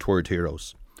gravitate toward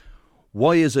heroes.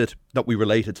 Why is it that we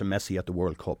related to Messi at the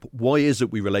World Cup? Why is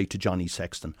it we relate to Johnny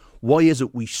Sexton? Why is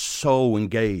it we so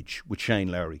engage with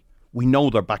Shane Lowry? We know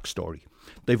their backstory.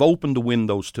 They've opened the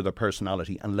windows to their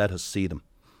personality and let us see them.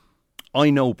 I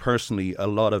know personally a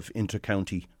lot of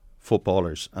inter-county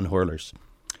footballers and hurlers.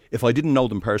 If I didn't know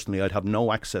them personally, I'd have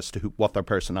no access to what their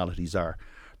personalities are.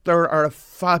 There are a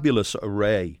fabulous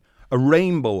array, a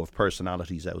rainbow of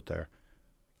personalities out there.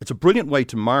 It's a brilliant way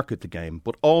to market the game,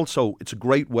 but also it's a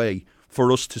great way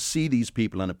for us to see these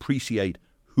people and appreciate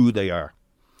who they are.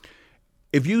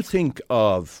 If you think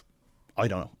of, I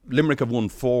don't know, Limerick have won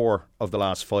 4 of the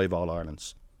last 5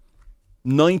 All-Irelands.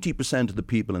 90% of the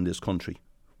people in this country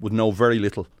would know very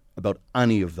little about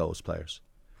any of those players.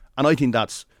 And I think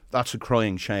that's a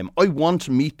crying shame. I want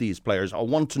to meet these players. I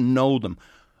want to know them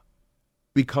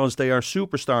because they are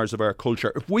superstars of our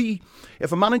culture.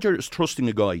 If a manager is trusting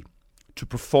a guy to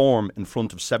perform in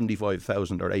front of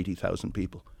 75,000 or 80,000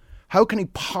 people, how can he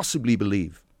possibly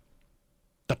believe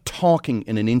that talking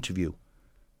in an interview,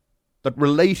 that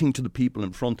relating to the people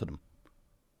in front of them,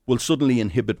 will suddenly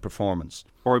inhibit performance?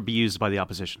 Or be used by the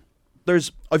opposition?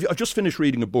 I've just finished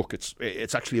reading a book.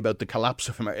 It's actually about the collapse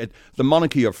of America. The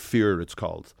Monarchy of Fear, it's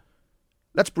called.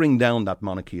 Let's bring down that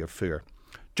monarchy of fear.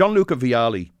 Gianluca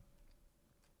Vialli,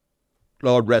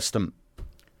 Lord rest him,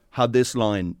 had this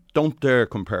line: "Don't dare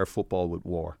compare football with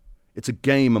war. It's a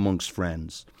game amongst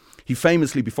friends." He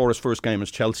famously, before his first game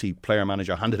as Chelsea player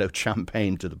manager, handed out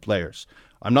champagne to the players.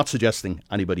 I'm not suggesting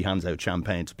anybody hands out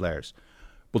champagne to players.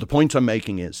 But the point I'm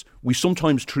making is we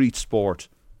sometimes treat sport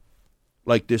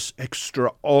like this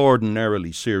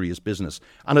extraordinarily serious business.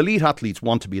 And elite athletes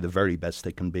want to be the very best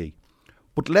they can be.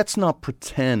 But let's not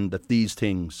pretend that these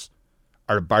things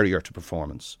are a barrier to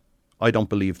performance. I don't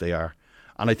believe they are.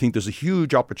 And I think there's a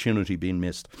huge opportunity being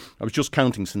missed. I was just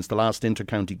counting since the last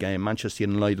inter-county game, Manchester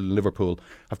United and Liverpool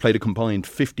have played a combined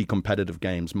 50 competitive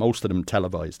games, most of them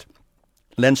televised.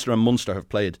 Leinster and Munster have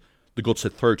played the guts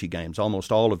of 30 games,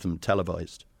 almost all of them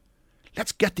televised.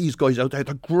 Let's get these guys out there.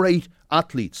 They're great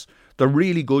athletes. They're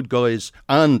really good guys,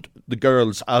 and the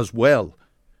girls as well.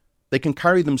 They can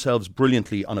carry themselves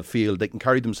brilliantly on a field. They can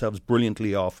carry themselves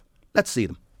brilliantly off. Let's see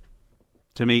them.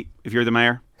 Timmy, if you're the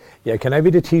mayor. Yeah, can I be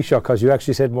the Taoiseach? Because you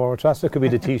actually said more trust. It could be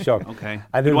the Taoiseach. Okay.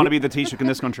 And you want to be the Taoiseach in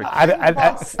this country. And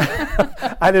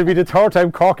it'll be the third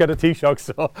time Cork at a Taoiseach.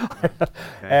 So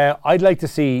okay. I'd like to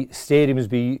see stadiums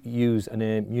be used in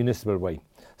a municipal way.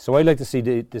 So I'd like to see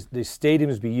the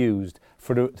stadiums be used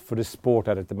for the sport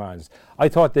that it demands. I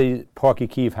thought the Páirc Uí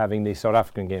Chaoimh having the South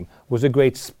African game was a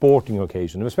great sporting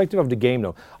occasion. Irrespective of the game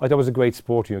now, I thought it was a great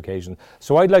sporting occasion.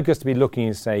 So I'd like us to be looking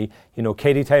and say,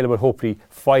 Katie Taylor will hopefully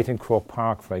fight in Croke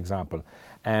Park, for example.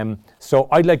 So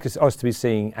I'd like us to be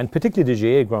seeing, and particularly the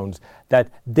GA grounds, that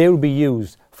they will be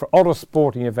used for other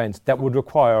sporting events that would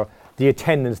require the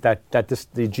attendance that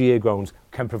the GA grounds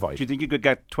can provide. Do you think you could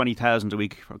get 20,000 a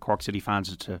week for Cork City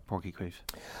fans to Páirc Uí Chaoimh?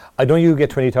 I don't think you could get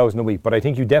 20,000 a week, but I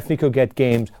think you definitely could get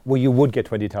games where you would get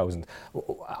 20,000.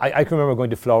 I can remember going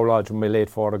to Flower Lodge with my late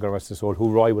father, God rest his soul,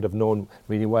 who Roy would have known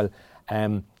really well.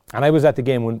 And I was at the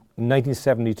game in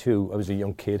 1972. I was a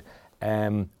young kid.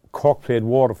 Cork played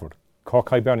Waterford. Cork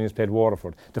Hibernians played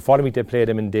Waterford. The following week they played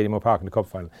them in Dalymore Park in the Cup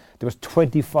final. There was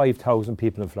 25,000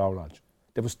 people in Flower Lodge.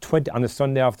 There was 20 on a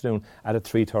Sunday afternoon at a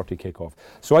 3:30 kick-off.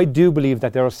 So I do believe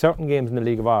that there are certain games in the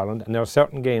League of Ireland and there are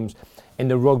certain games in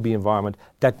the rugby environment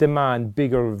that demand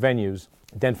bigger venues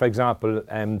than, for example,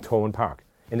 Thomond Park.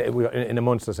 In a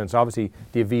Munster sense, obviously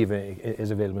the Aviva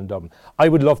is available in Dublin. I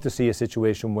would love to see a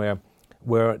situation where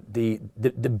the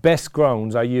best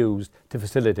grounds are used to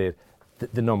facilitate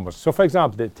the numbers. So, for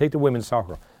example, take the women's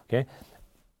soccer. Okay.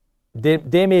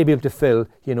 They may be able to fill,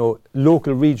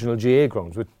 local regional GA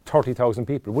grounds with 30,000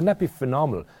 people. Wouldn't that be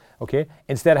phenomenal? Okay,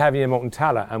 instead of having them out in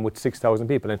Tala and with 6,000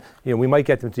 people, and we might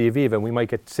get them to the Aviva, and we might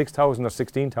get 6,000 or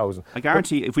 16,000. I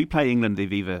guarantee, if we play England the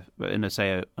Aviva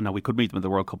in we could meet them in the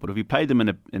World Cup, but if we played them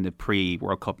in the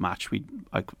pre-World Cup match, we'd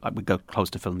go close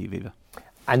to filling the Aviva.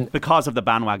 And because of the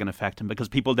bandwagon effect, and because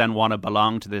people then want to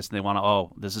belong to this, and they want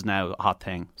to, this is now a hot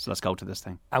thing, so let's go to this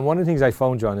thing. And one of the things I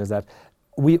found, John, is that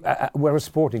we're a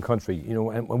sporting country,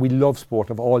 and we love sport,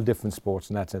 of all different sports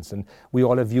in that sense, and we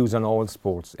all have views on all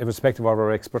sports, irrespective of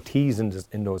our expertise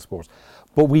in those sports.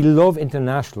 But we love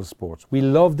international sports. We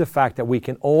love the fact that we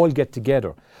can all get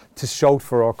together to shout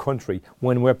for our country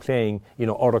when we're playing,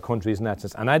 other countries in that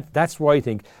sense. And that's why I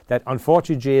think that,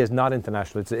 unfortunately, GA is not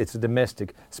international. It's a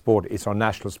domestic sport. It's our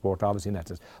national sport, obviously, in that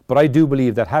sense. But I do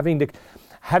believe that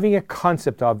having a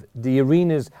concept of the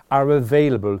arenas are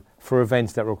available for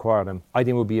events that require them, I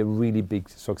think would be a really big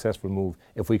successful move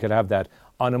if we could have that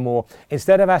on a more,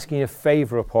 instead of asking a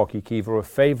favour of Páirc Uí Chaoimh or a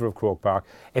favour of Croke Park,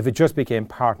 if it just became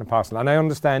part and parcel. And I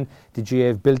understand the GA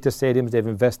have built the stadiums, they've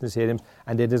invested in the stadiums,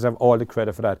 and they deserve all the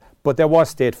credit for that. But there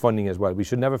was state funding as well. We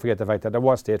should never forget the fact that there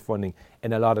was state funding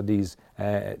in a lot of these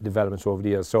developments over the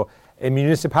years. So a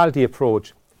municipality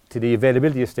approach to the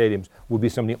availability of stadiums would be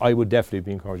something I would definitely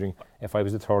be encouraging if I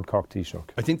was the third Cork Taoiseach.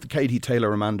 I think the Katie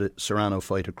Taylor-Amanda Serrano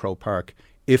fight at Croke Park,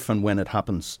 if and when it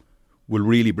happens, will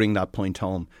really bring that point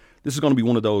home. This is going to be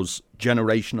one of those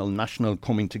generational, national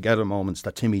coming together moments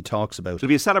that Timmy talks about. It'll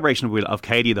be a celebration of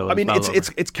Katie, though. I mean,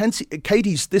 it's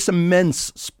Katie's this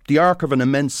immense, the arc of an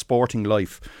immense sporting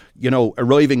life,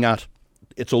 arriving at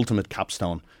its ultimate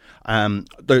capstone.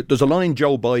 There's a line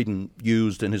Joe Biden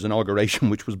used in his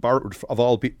inauguration, which was borrowed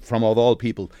from of all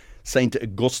people, Saint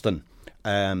Augustine,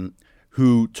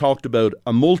 who talked about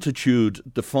a multitude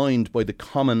defined by the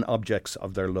common objects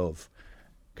of their love.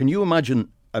 Can you imagine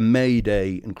a May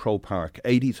Day in Croke Park,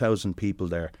 80,000 people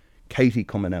there, Katie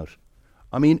coming out?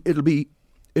 I mean, it'll be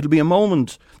a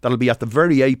moment that'll be at the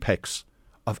very apex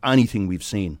of anything we've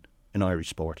seen in Irish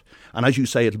sport. And as you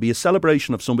say, it'll be a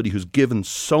celebration of somebody who's given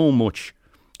so much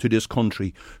to this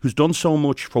country, who's done so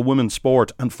much for women's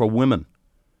sport and for women,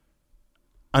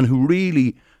 and who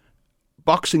really,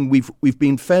 boxing, we've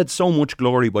been fed so much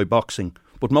glory by boxing,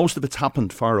 but most of it's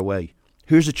happened far away.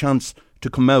 Here's a chance to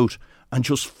come out and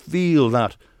just feel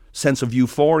that sense of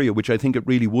euphoria, which I think it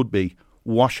really would be,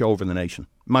 wash over the nation.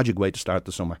 Magic way to start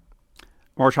the summer.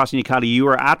 Maura Trosky-Kelly, you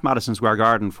were at Madison Square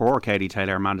Garden for Katie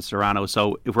Taylor and Amanda Serrano.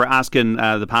 So if we're asking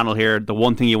the panel here, the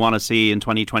one thing you want to see in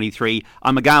 2023,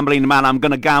 I'm a gambling man, I'm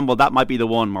going to gamble, that might be the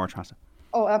one, Maura Trosky.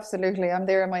 Oh, absolutely. I'm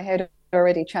there in my head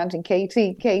already chanting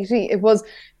Katie, Katie. It was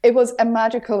a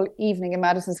magical evening in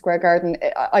Madison Square Garden.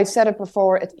 I've said it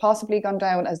before, it's possibly gone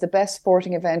down as the best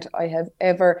sporting event I have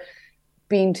ever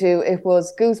been to. It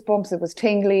was goosebumps, it was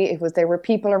tingly, there were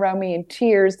people around me in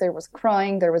tears, there was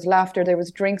crying, there was laughter, there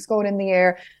was drinks going in the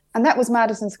air, and that was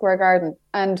Madison Square Garden.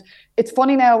 And it's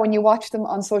funny now when you watch them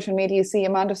on social media, you see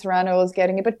Amanda Serrano is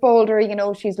getting a bit bolder, you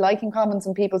know, she's liking comments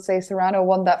and people say Serrano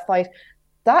won that fight.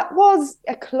 That was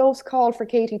a close call for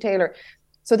Katie Taylor.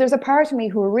 So there's a part of me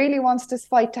who really wants this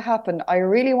fight to happen. I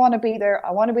really want to be there.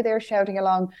 I want to be there shouting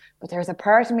along. But there's a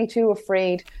part of me too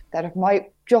afraid that it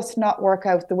might just not work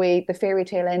out the way, the fairy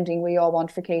tale ending we all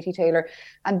want for Katie Taylor.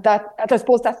 And that, I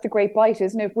suppose that's the great bite,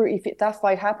 isn't it? If that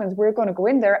fight happens, we're going to go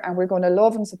in there and we're going to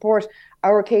love and support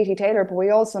our Katie Taylor. But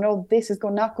we also know this is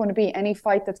not going to be any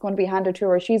fight that's going to be handed to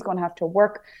her. She's going to have to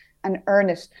work and earn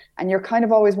it. And you're kind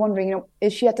of always wondering, you know,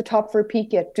 is she at the top for a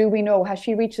peak yet? Do we know? Has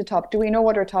she reached the top? Do we know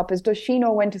what her top is? Does she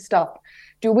know when to stop?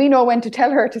 Do we know when to tell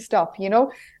her to stop? You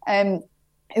know,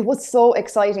 it was so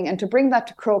exciting. And to bring that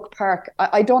to Croke Park,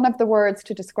 I don't have the words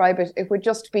to describe it. It would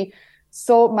just be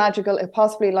so magical. It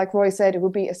possibly, like Roy said, it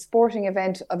would be a sporting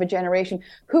event of a generation.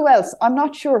 Who else? I'm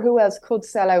not sure who else could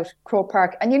sell out Croke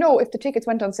Park. And you know, if the tickets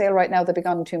went on sale right now, they'd be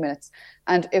gone in 2 minutes.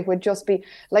 And it would just be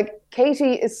like,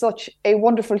 Katie is such a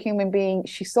wonderful human being.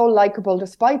 She's so likable,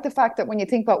 despite the fact that when you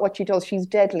think about what she does, she's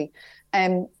deadly.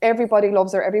 Everybody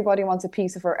loves her. Everybody wants a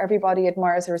piece of her. Everybody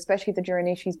admires her, especially the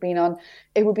journey she's been on.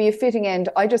 It would be a fitting end.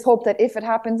 I just hope that if it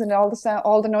happens, and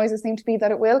all the noises seem to be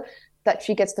that it will, that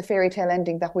she gets the fairy tale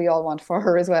ending that we all want for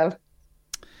her as well.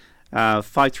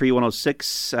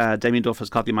 53106, Damien Duff has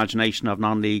caught the imagination of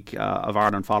non-league of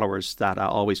Ireland followers that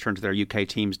always turn to their UK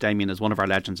teams. Damien is one of our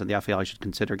legends, and the FAI should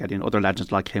consider getting other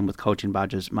legends like him with coaching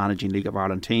badges managing League of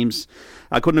Ireland teams.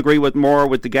 I couldn't agree more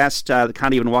with the guest.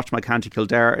 Can't even watch my County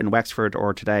Kildare in Wexford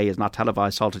or Today is not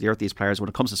televised. Salt of the earth, these players. When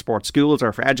it comes to sports, schools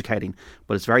are for educating,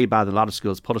 but it's very bad in a lot of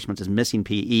schools. Punishment is missing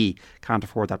PE. Can't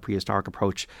afford that prehistoric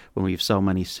approach when we have so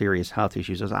many serious health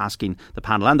issues. I was asking the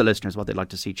panel and the listeners what they'd like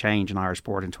to see change in Irish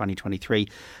sport in 2023.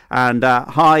 And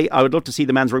hi, I would love to see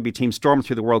the men's rugby team storm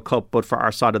through the World Cup, but for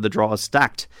our side of the draw is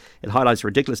stacked. It highlights the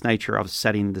ridiculous nature of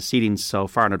setting the seedings so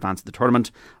far in advance of the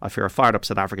tournament. I fear a fired up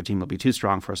South Africa team will be too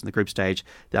strong for us in the group stage.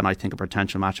 Then I think a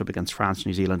potential matchup against France,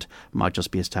 New Zealand might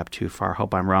just be a step too far.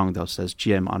 Hope I'm wrong though, says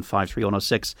Jim on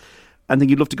 53106. I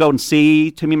think you'd love to go and see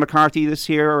Timmy McCarthy this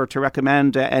year, or to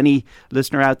recommend any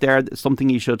listener out there something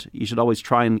you should always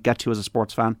try and get to as a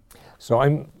sports fan. So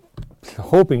I'm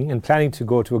hoping and planning to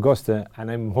go to Augusta,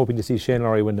 and I'm hoping to see Shane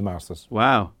Lowry win the Masters.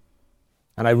 Wow.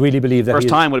 And I really believe that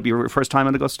would it be your first time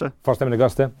in Augusta? First time in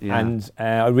Augusta, yeah. And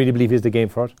I really believe he's the game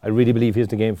for it.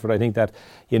 I think that,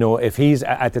 you know, if he's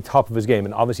at the top of his game,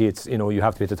 and obviously it's, you know, you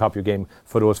have to be at the top of your game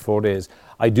for those 4 days,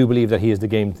 I do believe that he is the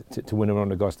game to win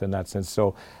around Augusta in that sense.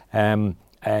 So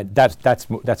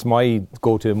that's my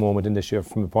go-to moment in this year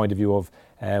from the point of view of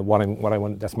what I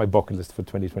want. That's my bucket list for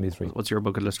 2023. What's your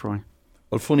bucket list, Roy?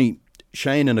 Well, funny,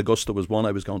 Shane in Augusta was one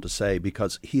I was going to say,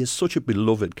 because he is such a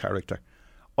beloved character.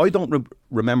 I don't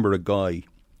remember a guy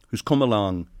who's come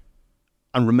along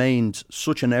and remained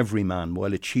such an everyman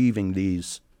while achieving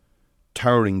these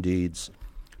towering deeds.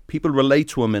 People relate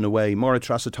to him in a way. Maura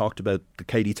Trosky talked about the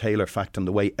Katie Taylor fact and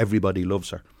the way everybody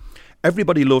loves her.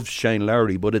 Everybody loves Shane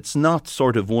Lowry, but it's not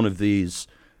sort of one of these,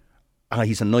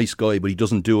 he's a nice guy, but he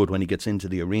doesn't do it when he gets into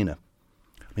the arena.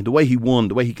 I mean, the way he won,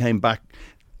 the way he came back,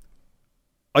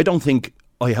 I don't think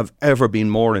I have ever been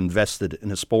more invested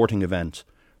in a sporting event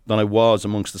than I was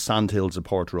amongst the sandhills of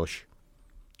Portrush.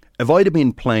 If I'd have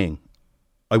been playing,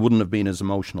 I wouldn't have been as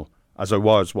emotional as I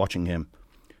was watching him.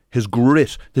 His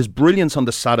grit, his brilliance on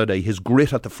the Saturday, his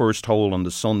grit at the first hole on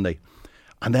the Sunday,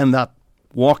 and then that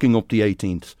walking up the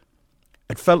 18th.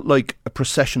 It felt like a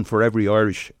procession for every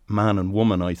Irish man and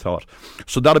woman, I thought.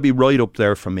 So that'd be right up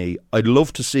there for me. I'd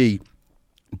love to see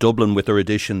Dublin with their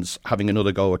additions having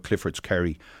another go at Clifford's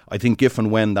Kerry. I think if and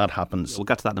when that happens, we'll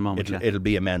get to that in a moment. It'll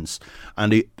be immense.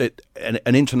 And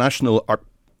an international, or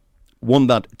one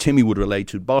that Timmy would relate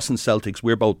to, Boston Celtics,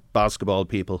 we're both basketball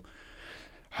people,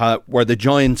 were the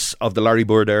giants of the Larry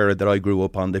Bird era that I grew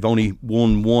up on. They've only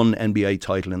won one NBA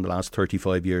title in the last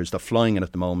 35 years. They're flying in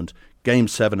at the moment. Game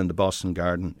 7 in the Boston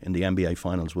Garden in the NBA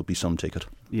Finals would be some ticket.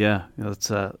 Yeah, that's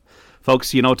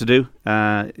Folks, you know what to do.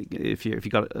 If you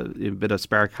got a bit of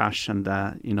spare cash and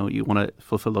you want to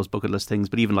fulfil those bucket list things,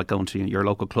 but even like going to your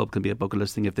local club can be a bucket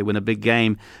list thing if they win a big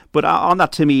game. But on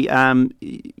that, Timmy,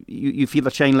 you feel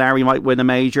that Shane Lowry might win a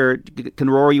major. Can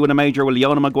Rory win a major? Will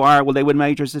Leona Maguire, will they win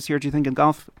majors this year, do you think, in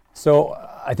golf? So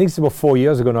I think it's about 4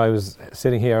 years ago now I was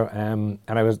sitting here and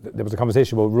there was a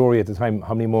conversation about Rory at the time,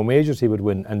 how many more majors he would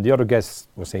win, and the other guests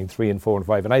were saying 3 and 4 and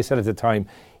 5, and I said at the time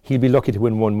he'd be lucky to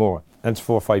win one more, and it's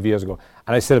 4 or 5 years ago,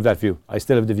 and I still have that view. I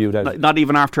still have the view that not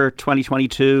even after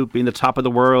 2022 being the top of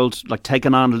the world, like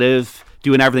taking on Liv,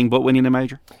 doing everything but winning a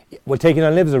major. Well, taking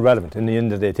on Liv is irrelevant in the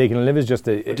end of the day. Taking on Liv is just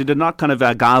But did it not kind of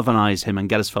galvanise him and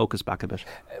get his focus back a bit?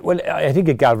 Well, I think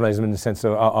it galvanised him in the sense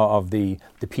of the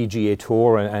PGA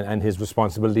Tour and his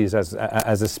responsibilities as a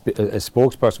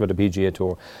spokesperson for the PGA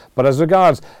Tour. But as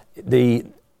regards the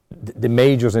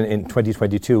majors in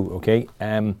 2022, okay,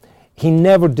 he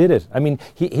never did it. I mean,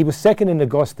 he was second in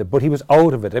Augusta, but he was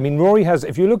out of it. I mean, Rory has,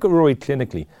 if you look at Rory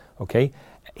clinically, okay,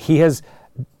 he has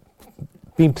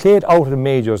been played out of the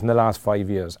majors in the last 5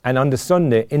 years, and on the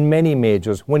Sunday in many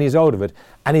majors when he's out of it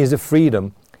and he has a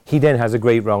freedom, he then has a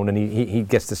great round and he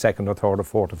gets the second or third or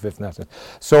fourth or fifth national.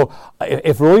 So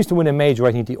if Rory's to win a major,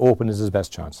 I think the Open is his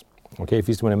best chance, okay, if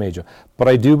he's to win a major. But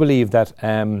I do believe that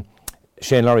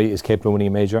Shane Lowry is capable of winning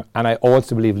a major, and I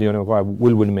also believe Leona Maguire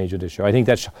will win a major this year. I think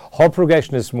that her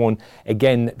progression is one,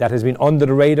 again, that has been under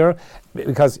the radar,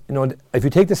 because if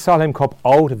you take the Solheim Cup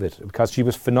out of it, because she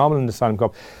was phenomenal in the Solheim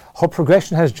Cup, her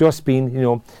progression has just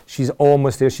been, she's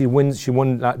almost there. She won this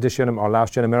year or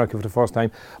last year in America for the first time,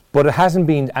 but it hasn't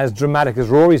been as dramatic as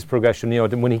Rory's progression.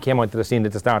 When he came onto the scene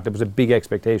at the start, there was a big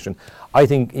expectation. I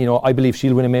think, I believe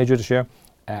she'll win a major this year.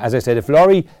 As I said, if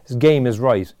Lowry's game is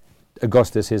right,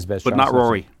 Augusta is his best but chance. Not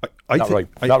Rory.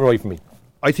 Not Rory for me.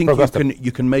 I think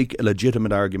you can make a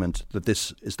legitimate argument that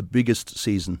this is the biggest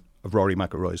season of Rory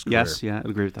McIlroy's career. Yes, yeah, I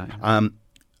agree with that. Yeah.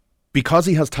 Because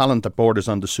he has talent that borders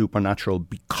on the supernatural,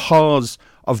 because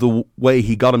of the way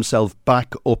he got himself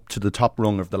back up to the top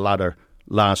rung of the ladder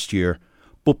last year,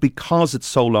 but because it's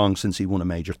so long since he won a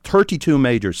major. 32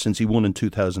 majors since he won in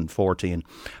 2014.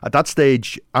 At that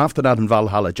stage, after that in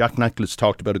Valhalla, Jack Nicklaus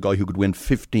talked about a guy who could win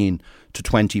 15 to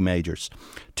 20 majors.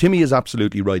 Timmy is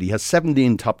absolutely right. He has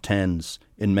 17 top 10s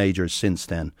in majors since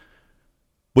then.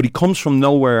 But he comes from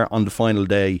nowhere on the final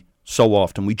day so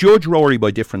often. We judge Rory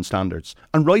by different standards,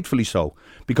 and rightfully so,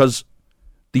 because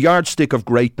the yardstick of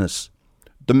greatness,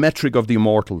 the metric of the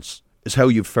immortals, is how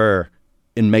you fare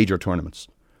in major tournaments.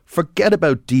 Forget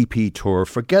about DP Tour,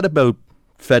 forget about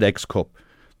FedEx Cup.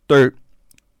 They're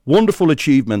wonderful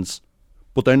achievements,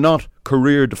 but they're not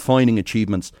career-defining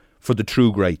achievements for the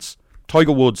true greats.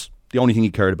 Tiger Woods, the only thing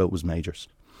he cared about was majors.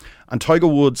 And Tiger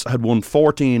Woods had won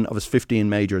 14 of his 15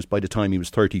 majors by the time he was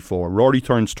 34. Rory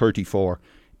turns 34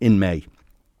 in May.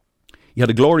 He had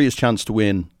a glorious chance to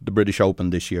win the British Open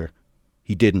this year.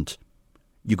 He didn't.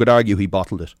 You could argue he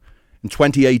bottled it. In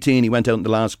 2018, he went out in the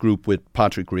last group with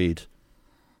Patrick Reed.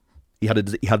 He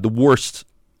had the worst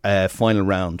final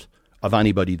round of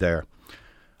anybody there.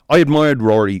 I admired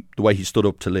Rory, the way he stood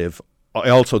up to Liv. I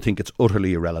also think it's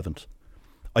utterly irrelevant.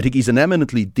 I think he's an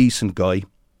eminently decent guy.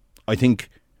 I think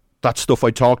that stuff I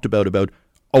talked about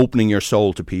opening your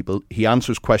soul to people, he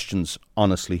answers questions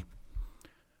honestly.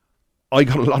 I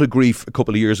got a lot of grief a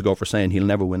couple of years ago for saying he'll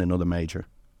never win another major.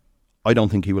 I don't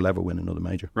think he will ever win another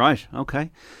major. Right, okay.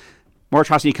 More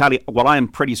Trasny Cali, what I am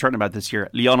pretty certain about this year,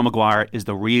 Leona Maguire is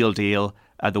the real deal.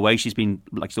 The way she's been,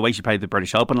 like the way she played the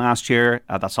British Open last year,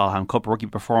 that Solheim Cup rookie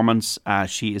performance,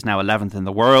 she is now 11th in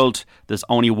the world. There's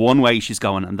only one way she's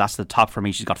going, and that's the top for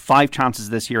me. She's got 5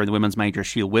 chances this year in the women's major.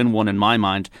 She'll win one in my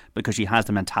mind because she has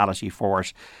the mentality for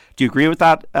it. Do you agree with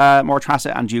that, More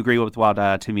Trasny? And do you agree with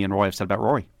what Timmy and Roy have said about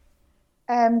Rory?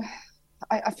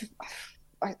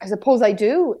 I suppose I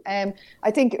do.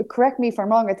 I think, correct me if I'm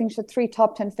wrong, I think she had 3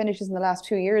 top 10 finishes in the last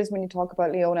 2 years when you talk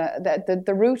about Leona.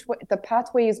 The route, the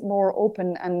pathway is more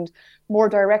open and more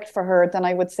direct for her than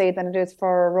I would say than it is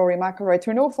for Rory McIlroy.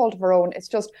 Through no fault of her own, it's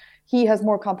just he has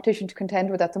more competition to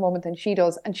contend with at the moment than she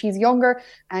does. And she's younger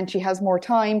and she has more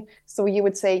time. So you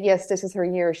would say, yes, this is her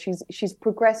year. She's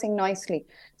progressing nicely.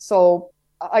 So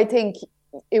I think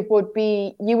you would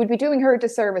be doing her a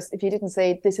disservice if you didn't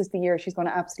say this is the year she's going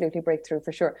to absolutely break through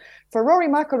for sure. For Rory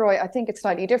McIlroy, I think it's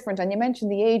slightly different. And you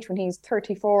mentioned the age when he's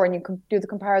 34 and you can do the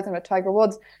comparison with Tiger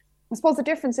Woods. I suppose the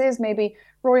difference is maybe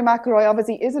Rory McIlroy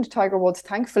obviously isn't Tiger Woods,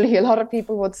 thankfully, a lot of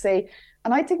people would say.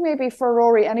 And I think maybe for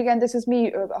Rory, and again, this is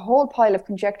me, a whole pile of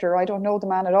conjecture. I don't know the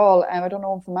man at all. I don't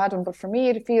know him from Adam. But for me,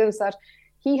 it feels that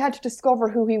he had to discover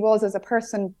who he was as a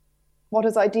person what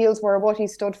his ideals were, what he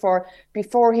stood for,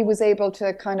 before he was able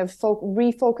to kind of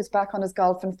refocus back on his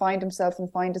golf and find himself and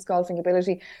find his golfing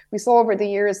ability. We saw over the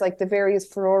years like the various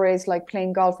furores, like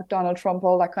playing golf with Donald Trump,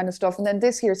 all that kind of stuff. And then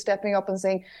this year stepping up and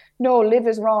saying, no, live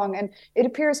is wrong. And it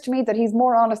appears to me that he's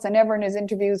more honest than ever in his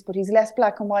interviews, but he's less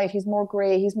black and white, he's more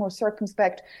grey, he's more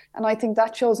circumspect. And I think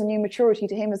that shows a new maturity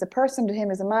to him as a person, to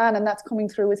him as a man, and that's coming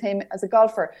through with him as a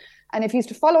golfer. And if he's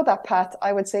to follow that path,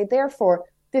 I would say, therefore,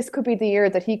 this could be the year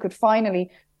that he could finally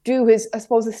do his, I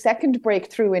suppose, a second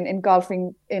breakthrough in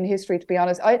golfing in history, to be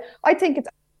honest. I think it's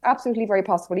absolutely very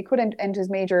possible. He could end his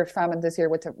major famine this year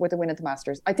with a win at the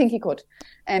Masters. I think he could.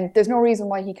 And there's no reason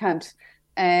why he can't.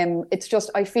 It's just,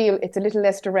 I feel it's a little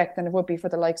less direct than it would be for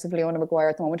the likes of Leona Maguire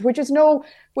at the moment, which is no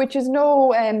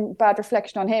bad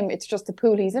reflection on him. It's just the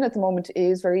pool he's in at the moment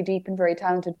is very deep and very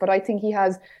talented. But I think he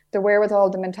has the wherewithal,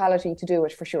 the mentality to do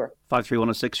it for sure.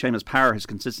 53106, Seamus Power, his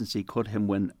consistency could him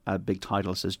win a big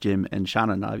title, says Jim in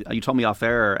Shannon. You told me off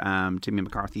air, Timmy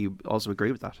McCarthy, you also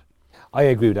agree with that? I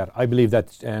agree with that. I believe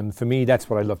that, for me, that's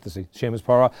what I'd love to see. Seamus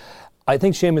Power. I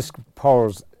think Seamus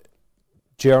Power's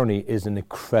journey is an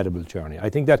incredible journey. I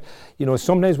think that,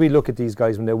 sometimes we look at these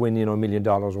guys when they win, $1 million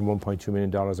or $1.2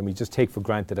 million, and we just take for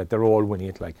granted that they're all winning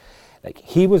it. Like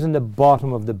he was in the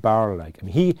bottom of the barrel.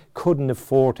 He couldn't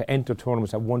afford to enter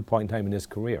tournaments at one point in time in his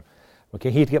career. Okay,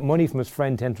 he had to get money from his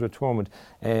friend to enter a tournament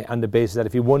on the basis that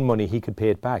if he won money, he could pay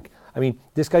it back. I mean,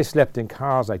 this guy slept in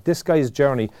cars. This guy's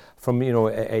journey from,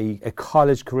 a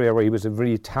college career where he was a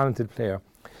really talented player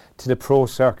to the pro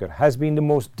circuit has been the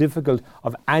most difficult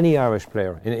of any Irish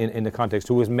player in the context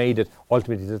who has made it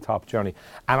ultimately to the top journey.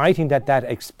 And I think that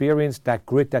experience, that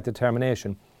grit, that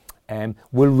determination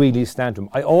will really stand to him.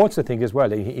 I also think as well,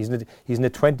 he's in the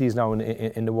 20s now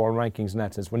in the world rankings in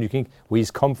that sense. When you think where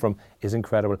he's come from is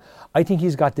incredible. I think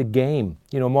he's got the game.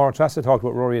 Maura Trassa talked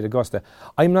about Rory at Augusta.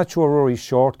 I'm not sure Rory's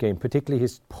short game, particularly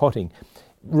his putting.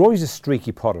 Rory's a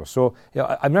streaky putter. So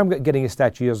I remember getting a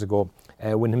stat years ago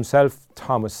when himself,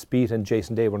 Thomas Spieth and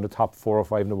Jason Day were in the top 4 or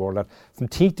 5 in the world. That from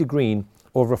tee to green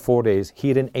over 4 days, he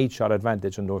had an 8-shot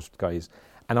advantage on those guys.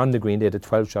 And on the green, they had a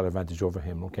 12-shot advantage over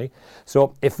him, okay?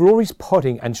 So if Rory's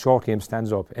putting and short game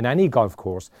stands up in any golf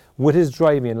course, with his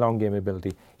driving and long game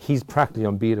ability, he's practically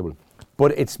unbeatable.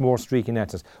 But it's more streaky in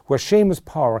that sense. Where Seamus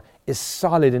Power is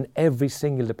solid in every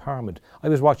single department. I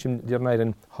was watching the other night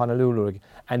in Honolulu,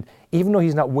 and even though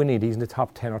he's not winning, he's in the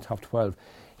top 10 or top 12.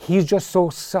 He's just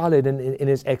so solid in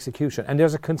his execution. And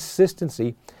there's a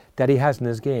consistency that he has in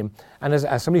his game. And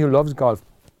as somebody who loves golf,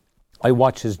 I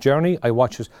watch his journey, I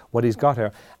watch what he's got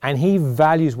here, and he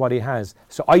values what he has.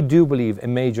 So I do believe a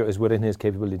major is within his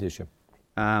capability this year.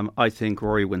 I think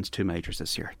Rory wins 2 majors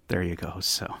this year. There you go.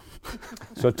 So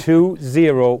 2,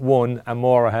 0, 1, and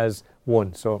Maura has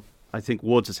 1. So I think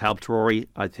Woods has helped Rory.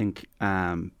 I think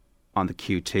on the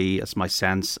QT, that's my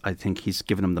sense. I think he's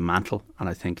given him the mantle, and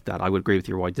I think that I would agree with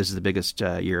you, Roy. This is the biggest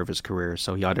year of his career,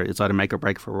 so it's either make or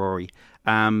break for Rory.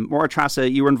 Maura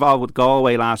Trassa, you were involved with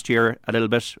Galway last year a little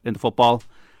bit in the football.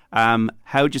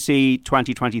 How do you see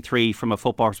 2023 from a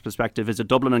footballer's perspective? Is it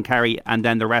Dublin and Kerry and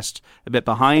then the rest a bit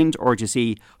behind, or do you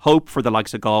see hope for the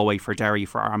likes of Galway, for Derry,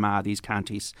 for Armagh, these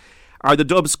counties? Are the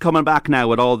Dubs coming back now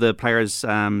with all the players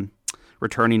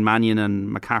returning, Mannion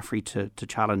and McCaffrey, to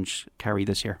challenge Kerry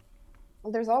this year?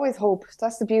 Well, there's always hope.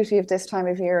 That's the beauty of this time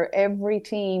of year. Every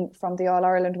team, from the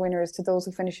All-Ireland winners to those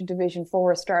who finish in Division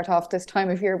 4, start off this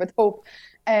time of year with hope.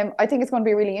 I think it's going to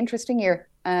be a really interesting year.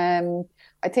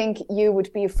 I think you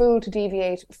would be a fool to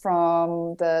deviate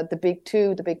from the big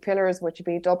two, the big pillars, which would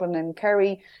be Dublin and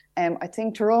Kerry. I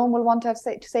think Tyrone will want to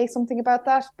say something about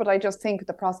that, but I just think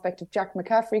the prospect of Jack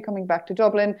McCaffrey coming back to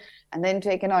Dublin and then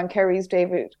taking on Kerry's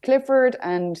David Clifford,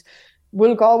 and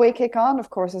will Galway kick on? Of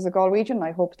course, as a Galwegian,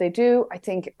 I hope they do. I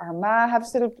think Armagh have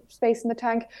still space in the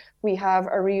tank. We have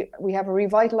a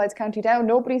revitalised County Down.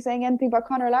 Nobody's saying anything about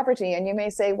Conor Laverty, and you may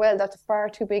say, well, that's far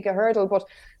too big a hurdle, but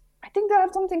I think they'll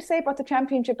have something to say about the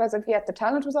championship as of yet. The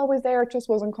talent was always there, it just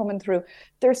wasn't coming through.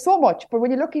 There's so much, but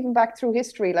when you look even back through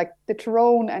history, like the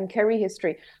Tyrone and Kerry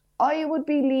history, I would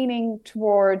be leaning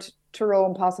toward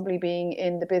Tyrone possibly being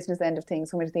in the business end of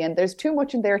things coming to the end. There's too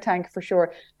much in their tank for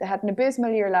sure. They had an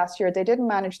abysmal year last year. They didn't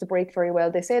manage the break very well.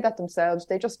 They say that themselves.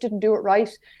 They just didn't do it right.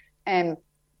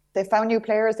 They found new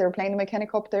players. They were playing the McKenna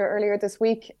Cup there earlier this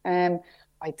week.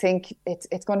 I think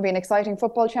it's going to be an exciting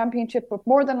football championship, but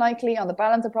more than likely, on the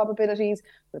balance of probabilities,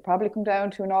 we'll probably come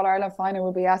down to an All-Ireland final.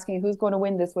 We'll be asking who's going to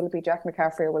win this. Will it be Jack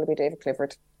McCaffrey or will it be David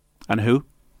Clifford? And who?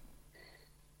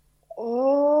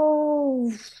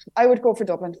 Oh, I would go for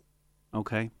Dublin.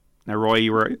 Okay. Now, Roy,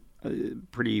 you were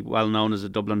pretty well known as a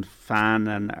Dublin fan,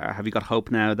 and have you got hope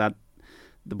now that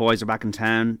the boys are back in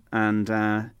town and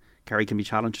Kerry can be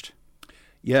challenged?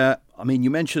 Yeah, I mean, you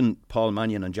mentioned Paul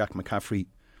Mannion and Jack McCaffrey,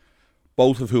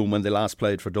 both of whom, when they last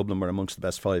played for Dublin, were amongst the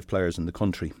best 5 players in the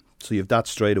country. So you have that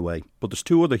straight away. But there's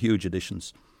 2 other huge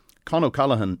additions. Con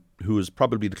O'Callaghan, who is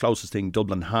probably the closest thing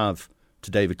Dublin have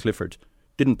to David Clifford,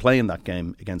 didn't play in that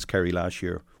game against Kerry last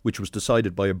year, which was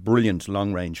decided by a brilliant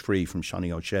long-range free from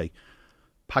Shani O'Shea.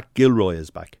 Pat Gilroy is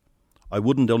back. I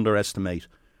wouldn't underestimate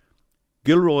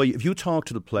Gilroy. If you talk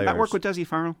to the players... That work with Dessie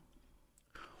Farrell?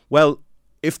 Well,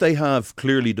 if they have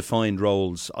clearly defined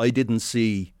roles, I didn't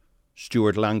see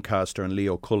Stuart Lancaster and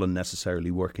Leo Cullen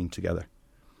necessarily working together.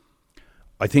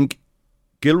 I think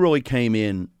Gilroy came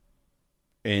in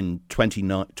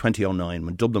 2009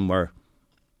 when Dublin were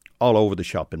all over the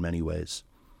shop in many ways.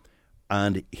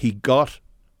 And he got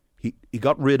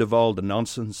rid of all the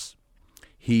nonsense.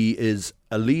 He is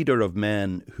a leader of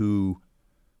men who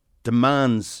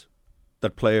demands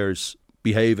that players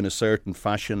behave in a certain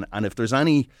fashion. And if there was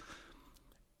any,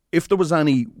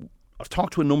 I've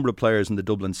talked to a number of players in the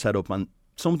Dublin setup, and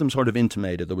some of them sort of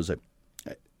intimated there was a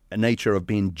nature of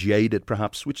being jaded,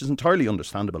 perhaps, which is entirely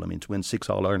understandable. I mean, to win 6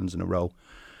 All-Irelands in a row.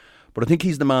 But I think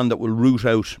he's the man that will root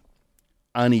out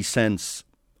any sense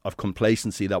of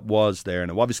complacency that was there.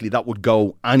 And obviously that would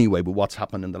go anyway with what's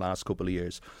happened in the last couple of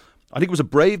years. I think it was a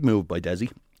brave move by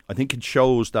Dessie. I think it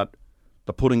shows that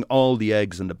they're putting all the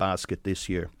eggs in the basket this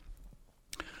year.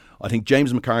 I think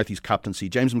James McCarthy's captaincy,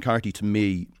 James McCarthy to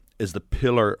me is the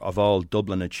pillar of all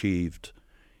Dublin achieved.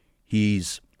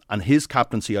 And his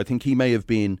captaincy, I think he may have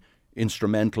been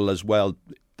instrumental as well.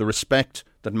 The respect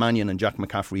that Mannion and Jack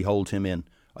McCaffrey hold him in,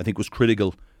 I think was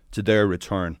critical to their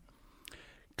return.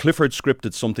 Clifford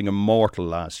scripted something immortal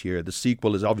last year. The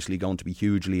sequel is obviously going to be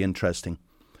hugely interesting.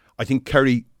 I think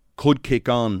Kerry could kick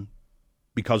on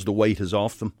because the weight is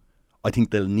off them. I think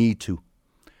they'll need to.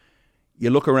 You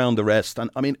look around the rest, and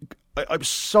I mean, I was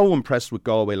so impressed with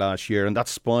Galway last year, and that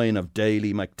spine of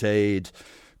Daly, McDade,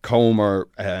 Comer,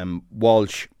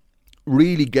 Walsh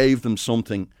really gave them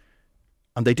something,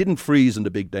 and they didn't freeze in the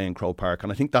big day in Croke Park,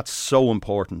 and I think that's so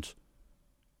important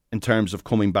in terms of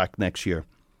coming back next year.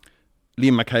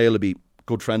 Liam McHale will be a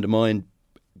good friend of mine,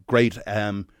 great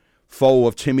foe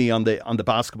of Timmy on the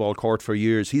basketball court for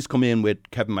years. He's come in with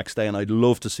Kevin McStay, and I'd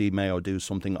love to see Mayo do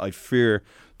something. I fear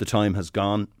the time has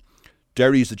gone.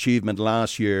 Derry's achievement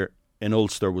last year in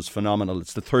Ulster was phenomenal.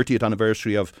 It's the 30th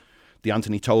anniversary of the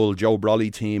Anthony Toll, Joe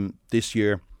Brolly team this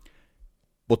year.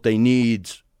 But they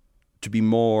need to be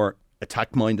more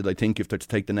attack-minded, I think, if they're to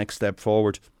take the next step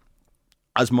forward.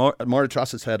 As Maura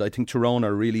Trassett said, I think Tyrone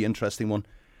are a really interesting one.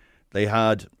 They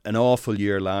had an awful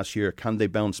year last year. Can they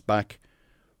bounce back?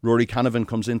 Rory Canavan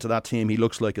comes into that team. He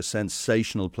looks like a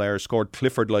sensational player. Scored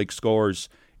Clifford-like scores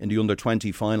in the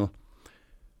under-20 final.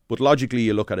 But logically,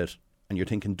 you look at it, and you're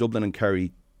thinking Dublin and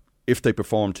Kerry, if they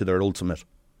perform to their ultimate,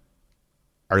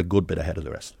 are a good bit ahead of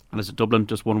the rest. And is it Dublin,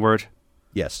 just one word?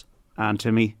 Yes. And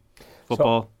Timmy,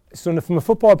 football? So from a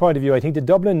football point of view, I think the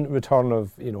Dublin return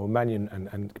of Mannion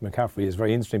and McCaffrey is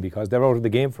very interesting because they're out of the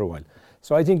game for a while.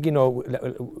 So I think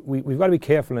we've got to be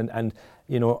careful and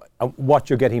what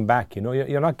you're getting back.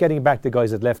 You're not getting back the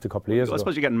guys that left a couple of years ago. I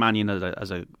suppose you're getting Mannion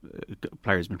as a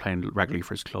player who's been playing regularly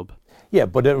for his club. Yeah,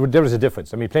 but there is a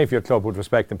difference. I mean, playing for your club with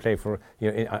respect and playing for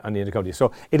on the intercounty.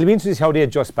 So it'll be interesting to see how they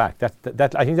adjust back.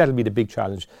 That I think that'll be the big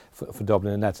challenge for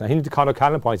Dublin, and that's. I think the Conor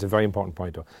Callan point is a very important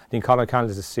point, though. I think Conor Callan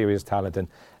is a serious talent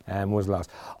and was lost.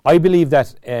 I believe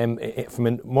that from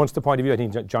a Munster point of view, I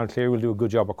think John Cleary will do a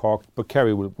good job at Cork, but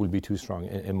Kerry will be too strong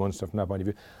in Munster from that point of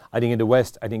view. I think in the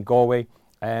West, I think Galway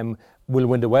will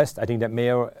win the West. I think that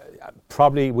Mayo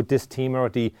probably with this team are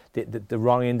at the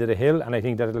wrong end of the hill, and I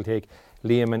think that it'll take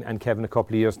Liam and Kevin a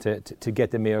couple of years to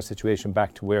get the Mayo situation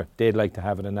back to where they'd like to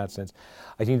have it in that sense.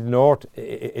 I think the North,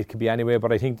 it could be anywhere,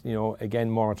 but I think, again,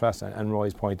 Maura Trass and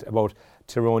Roy's point about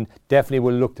Tyrone definitely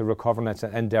will look to recover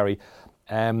and Derry.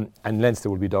 And Leinster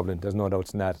will be Dublin, there's no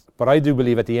doubts in that. But I do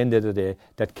believe at the end of the day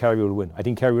that Kerry will win. I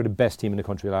think Kerry were the best team in the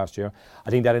country last year. I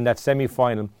think that in that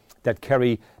semi-final that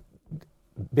Kerry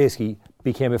basically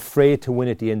became afraid to win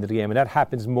at the end of the game, and that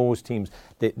happens most teams.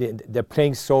 They're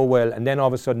playing so well, and then all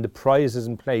of a sudden the prize is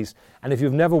in place, and if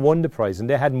you've never won the prize, and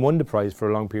they hadn't won the prize for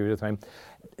a long period of time,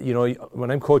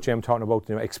 when I'm coaching, I'm talking about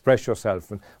express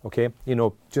yourself and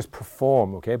just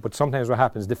perform, but sometimes what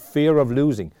happens, the fear of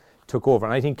losing took over,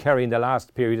 and I think Kerry in the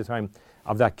last period of time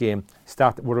of that game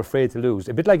were afraid to lose.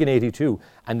 A bit like in 82,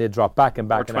 and they dropped back and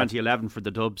back. Or 2011 for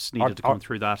the Dubs needed to come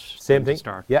through that. Same thing.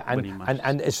 Start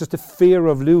and it's just the fear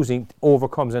of losing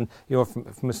overcomes. And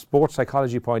from a sports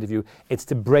psychology point of view, it's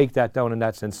to break that down in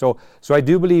that sense. So I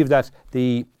do believe that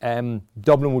the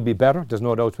Dublin would be better. There's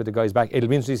no doubt with the guys back. It'll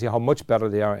be interesting to see how much better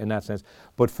they are in that sense.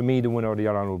 But for me, the winner of the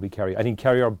All-Ireland will be Kerry. I think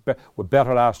Kerry were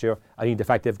better last year. I think the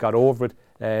fact they've got over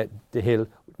it, the hill,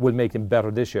 will make them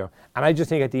better this year. And I just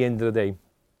think at the end of the day,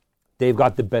 they've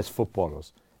got the best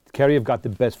footballers. Kerry have got the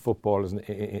best footballers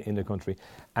in the country,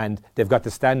 and they've got the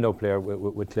standout player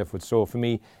with Clifford. So for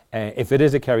me, if it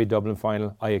is a Kerry-Dublin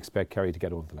final, I expect Kerry to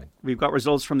get over the line. We've got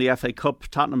results from the FA Cup.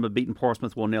 Tottenham have beaten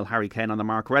Portsmouth 1-0, Harry Kane on the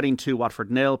mark. Reading 2, Watford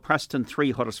 0, Preston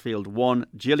 3, Huddersfield 1,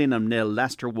 Gillingham 0,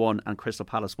 Leicester 1 and Crystal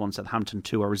Palace 1, Southampton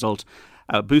 2. A result.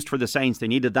 Boost for the Saints, they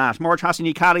needed that. More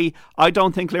Tracy Caddy. I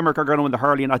don't think Limerick are going to win the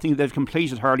hurling. I think they've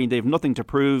completed hurling. They have nothing to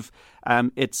prove.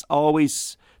 It's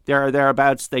always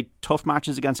thereabouts. They tough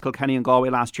matches against Kilkenny and Galway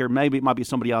last year. Maybe it might be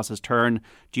somebody else's turn.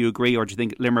 Do you agree, or do you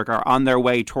think Limerick are on their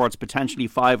way towards potentially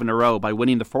 5 in a row by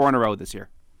winning the 4 in a row this year?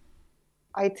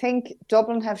 I think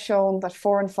Dublin have shown that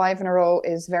 4 and 5 in a row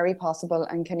is very possible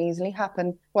and can easily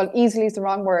happen. Well, easily is the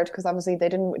wrong word, because obviously they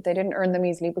didn't earn them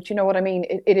easily, but you know what I mean.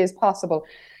 It is possible.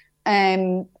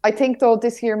 I think though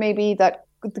this year maybe that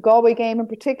the Galway game in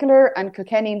particular and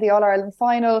Kilkenny in the All-Ireland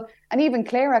final and even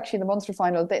Clare actually in the Munster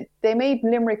final, they made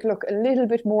Limerick look a little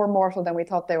bit more mortal than we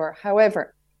thought they were.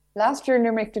 However, last year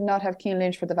Limerick did not have Cian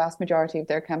Lynch for the vast majority of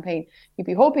their campaign. You'd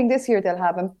be hoping this year they'll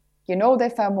have him. You know they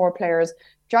found more players.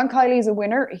 John Kiley's a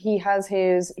winner. He has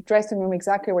his dressing room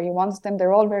exactly where he wants them.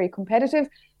 They're all very competitive.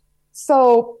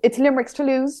 So it's Limerick's to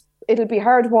lose. It'll be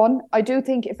hard won. I do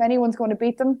think if anyone's going to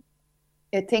beat them,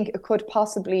 I think it could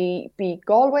possibly be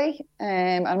Galway.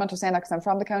 I'm not just saying that because I'm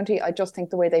from the county. I just think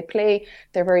the way they play,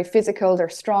 they're very physical, they're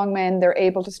strong men, they're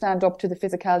able to stand up to the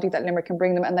physicality that Limerick can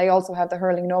bring them, and they also have the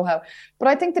hurling know-how. But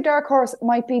I think the dark horse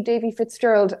might be Davy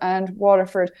Fitzgerald and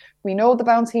Waterford. We know the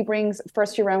bounce he brings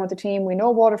first year round with the team. We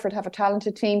know Waterford have a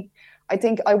talented team. I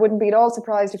think I wouldn't be at all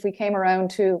surprised if we came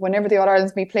around to whenever the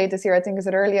All-Irelands be played this year. I think is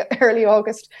it early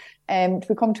August. If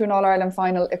we come to an All-Ireland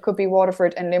final, it could be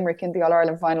Waterford and Limerick in the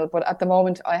All-Ireland final. But at the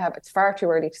moment, it's far too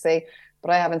early to say, but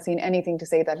I haven't seen anything to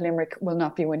say that Limerick will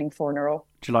not be winning 4 in a row.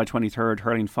 July 23rd,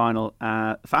 hurling final.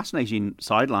 Fascinating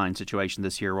sideline situation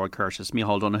this year, Roy Curtis.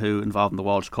 Micheál Donoghue involved in the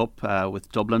Walsh Cup with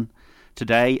Dublin.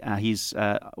 Today, he's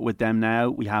with them now.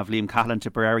 We have Liam Cahalane,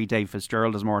 Tipperary, Dave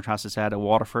Fitzgerald, as Mortas has said, at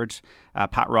Waterford,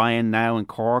 Pat Ryan now in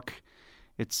Cork.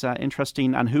 It's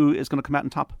interesting. And who is going to come out on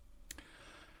top?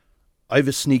 I have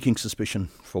a sneaking suspicion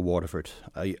for Waterford.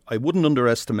 I wouldn't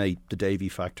underestimate the Davy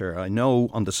factor. I know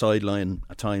on the sideline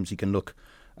at times he can look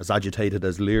as agitated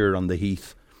as Lear on the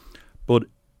heath, but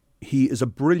he is a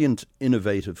brilliant,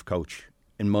 innovative coach,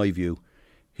 in my view.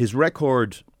 His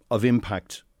record of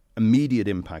impact, immediate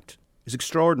impact, is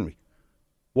extraordinary.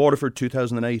 Waterford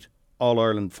 2008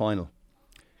 All-Ireland final.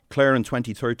 Clare in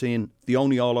 2013, the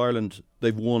only All-Ireland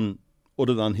they've won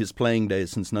other than his playing days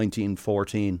since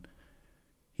 1914.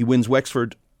 He wins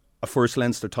Wexford a first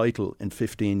Leinster title in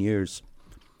 15 years.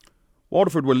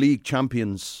 Waterford were league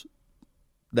champions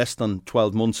less than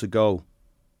 12 months ago,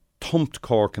 thumped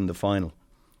Cork in the final.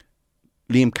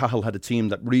 Liam Cahill had a team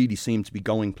that really seemed to be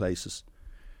going places.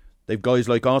 They've guys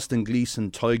like Austin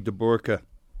Gleeson, Tig de Burka,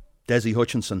 Desi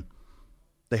Hutchinson.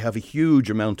 They have a huge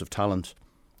amount of talent.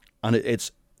 And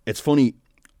it's funny,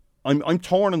 I'm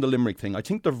torn on the Limerick thing. I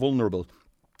think they're vulnerable.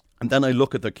 And then I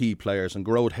look at their key players, and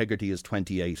Gearóid Hegarty is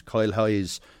 28, Kyle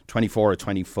Hayes 24 or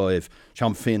 25,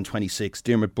 Sean Finn 26,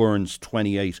 Diarmaid Byrnes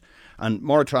 28. And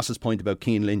Maura Trass's point about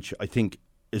Cian Lynch, I think,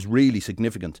 is really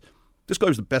significant. This guy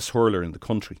was the best hurler in the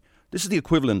country. This is the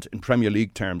equivalent in Premier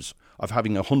League terms of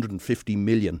having a 150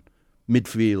 million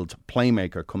midfield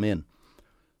playmaker come in.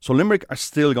 So Limerick are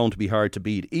still going to be hard to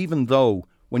beat, even though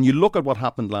when you look at what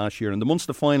happened last year in the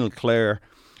Munster final, Clare,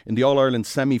 in the All-Ireland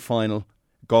semi-final,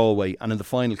 Galway, and in the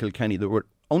final, Kilkenny, there were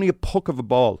only a puck of a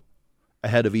ball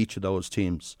ahead of each of those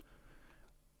teams.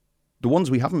 The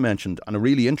ones we haven't mentioned, and a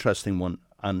really interesting one,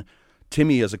 and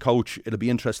Timmy as a coach, it'll be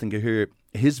interesting to hear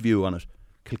his view on it.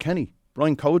 Kilkenny,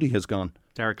 Brian Cody has gone.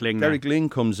 Derek Ling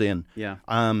comes in. Yeah.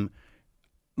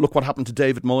 Look what happened to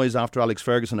David Moyes after Alex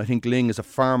Ferguson. I think Ling is a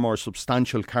far more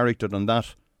substantial character than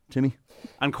that. Timmy?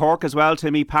 And Cork as well,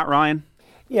 Timmy, Pat Ryan.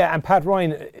 Yeah, and Pat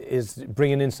Ryan is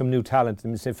bringing in some new talent. I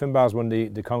mean, St. Finbarr's won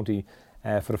the county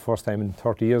for the first time in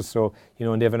 30 years. So,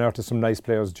 and they've unearthed some nice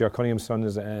players. Ger Cunningham's son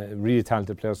is a really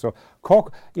talented player. So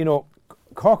Cork,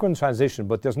 Cork in transition,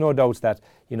 but there's no doubts that,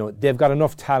 they've got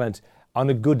enough talent on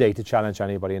a good day to challenge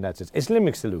anybody in that sense. It's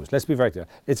Limerick's to lose. Let's be very clear.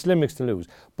 It's Limerick's to lose.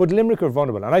 But Limerick are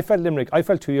vulnerable. And I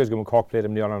felt 2 years ago when Cork played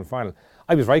them in the All-Ireland final,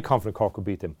 I was very confident Cork would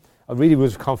beat them. I really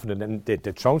was confident, and they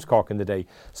trounced Cork in the day.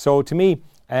 So to me,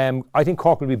 I think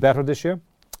Cork will be better this year.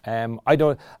 I'm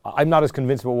not as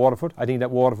convinced about Waterford. I think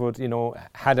that Waterford,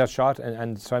 had that shot,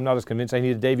 and so I'm not as convinced. I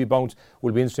think the Davy bounce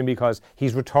will be interesting because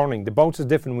he's returning. The bounce is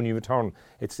different when you return.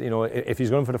 It's if he's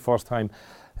going for the first time.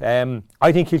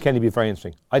 I think Kilkenny will be very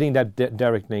interesting. I think that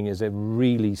Derek Ning is a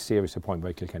really serious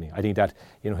appointment by Kilkenny. I think that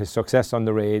his success on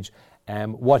the Rage,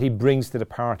 what he brings to the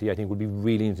party, I think will be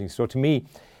really interesting. So to me,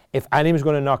 if anyone's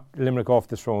going to knock Limerick off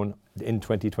the throne in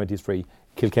 2023,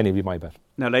 Kilkenny will be my bet.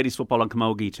 Now, ladies football on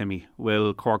Camogie, Timmy.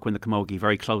 Will Cork win the Camogie?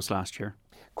 Very close last year.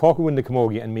 Cork will win the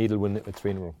Camogie and Meath will win it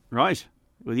 3 in a row. Right.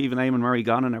 With even Eamon Murray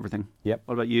gone and everything. Yep.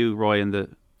 What about you, Roy, in the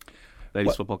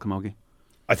ladies football Camogie?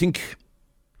 I think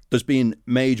there's been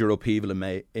major upheaval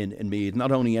in Meath.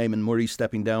 Not only Eamon Murray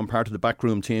stepping down, part of the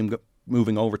backroom team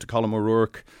moving over to Colin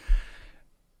O'Rourke,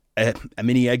 a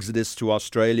mini exodus to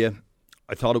Australia.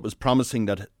 I thought it was promising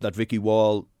that Vicky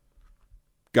Wall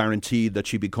guaranteed that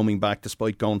she'd be coming back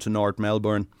despite going to North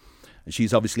Melbourne. And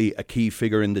she's obviously a key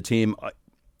figure in the team.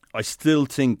 I still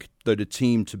think they're the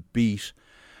team to beat.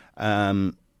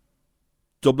 Dublin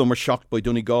were shocked by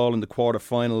Donegal in the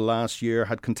quarter-final last year,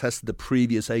 had contested the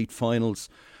previous 8 finals.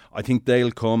 I think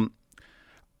they'll come.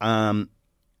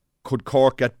 Could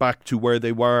Cork get back to where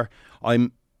they were?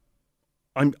 I'm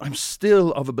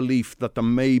still of a belief that there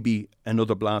may be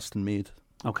another blast in Meath.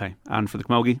 Okay, and for the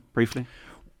Camogie, briefly?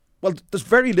 Well, there's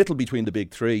very little between the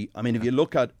big three. I mean, if you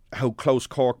look at how close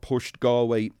Cork pushed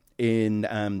Galway in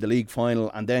the league final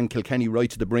and then Kilkenny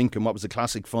right to the brink in what was a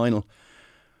classic final,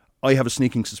 I have a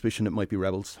sneaking suspicion it might be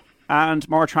Rebels. And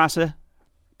Moratrasa,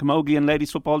 Camogie and ladies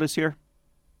football this year?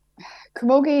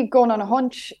 Camogie going on a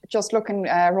hunch, just looking,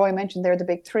 Roy mentioned they're the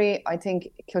big three. I think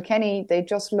Kilkenny, they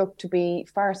just look to be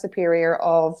far superior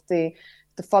of the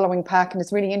following pack, and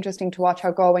it's really interesting to watch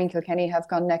how Galway and Kilkenny have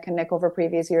gone neck and neck over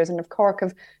previous years, and if Cork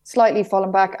have slightly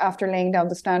fallen back after laying down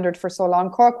the standard for so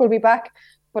long. Cork will be back,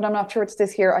 but I'm not sure it's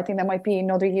this year. I think there might be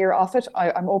another year off it.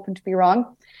 I'm open to be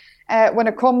wrong. When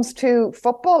it comes to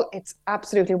football, it's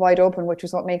absolutely wide open, which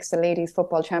is what makes the Ladies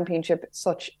Football Championship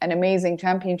such an amazing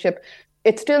championship.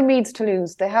 It still needs to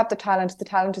lose. They have the talent. The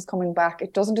talent is coming back.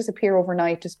 It doesn't disappear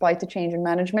overnight despite the change in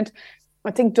management. I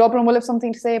think Dublin will have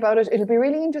something to say about it. It'll be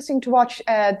really interesting to watch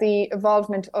the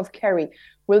involvement of Kerry.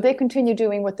 Will they continue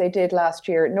doing what they did last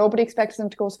year? Nobody expects them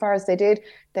to go as far as they did.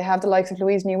 They have the likes of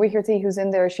Louise New-Wicherty who's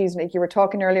in there. She's, like you were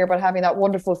talking earlier about having that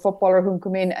wonderful footballer who can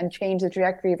come in and change the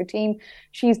trajectory of a team.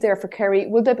 She's there for Kerry.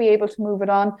 Will they be able to move it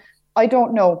on? I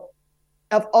don't know.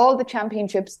 Of all the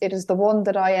championships, it is the one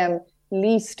that I am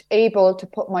least able to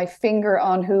put my finger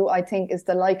on who I think is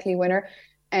the likely winner.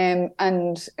 And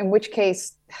in which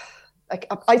case,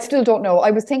 I still don't know.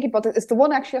 I was thinking about it. It's the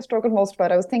one actually I struggled most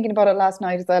about. I was thinking about it last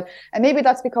night as well. And maybe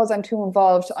that's because I'm too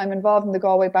involved. I'm involved in the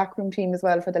Galway backroom team as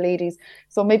well for the ladies.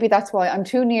 So maybe that's why I'm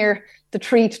too near the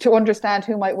treat to understand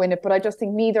who might win it. But I just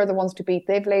think neither are the ones to beat.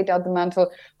 They've laid down the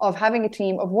mantle of having a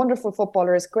team of wonderful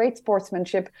footballers, great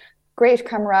sportsmanship, great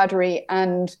camaraderie,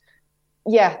 and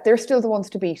yeah, they're still the ones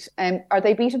to beat. Are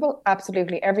they beatable?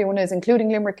 Absolutely. Everyone is, including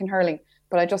Limerick and hurling.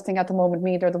 But I just think at the moment,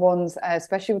 Meath are the ones,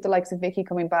 especially with the likes of Vicky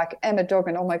coming back. Emma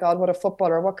Duggan, oh my God, what a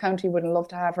footballer. What county wouldn't love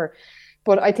to have her?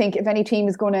 But I think if any team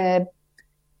is going to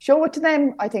show it to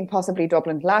them, I think possibly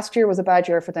Dublin. Last year was a bad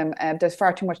year for them. There's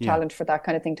far too much talent for that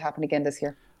kind of thing to happen again this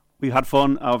year. We've had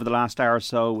fun over the last hour or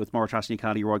so with Moratrasa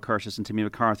Ucally, Roy Curtis and Timmy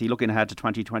McCarthy, looking ahead to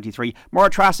 2023.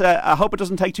 Moratrasa, I hope it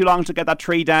doesn't take too long to get that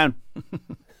tree down.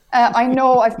 I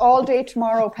know I've all day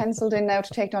tomorrow penciled in now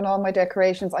to take down all my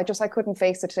decorations. I couldn't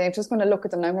face it today. I'm just going to look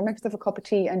at them now. I'm going to make myself a cup of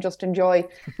tea and just enjoy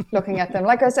looking at them.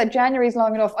 Like I said, January's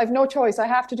long enough. I've no choice. I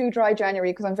have to do dry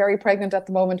January because I'm very pregnant at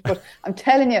the moment. But I'm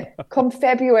telling you, come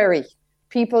February,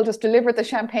 people just deliver the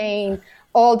champagne,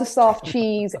 all the soft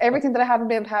cheese, everything that I haven't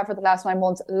been able to have for the last 9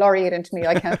 months, lorry it into me.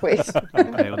 I can't wait.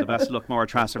 Okay, well, the best of luck,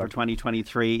 Moratrasa, for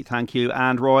 2023. Thank you.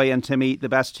 And Roy and Timmy, the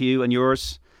best to you and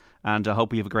yours. And I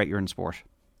hope you have a great year in sport.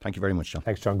 Thank you very much, John.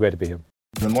 Thanks, John. Great to be here.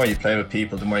 The more you play with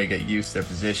people, the more you get used to their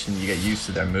position, you get used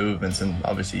to their movements, and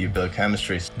obviously you build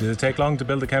chemistry. Did it take long to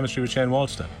build the chemistry with Shane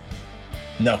Walston?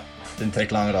 No, didn't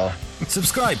take long at all.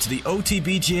 Subscribe to the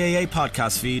OTB GAA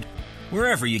podcast feed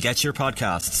wherever you get your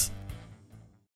podcasts.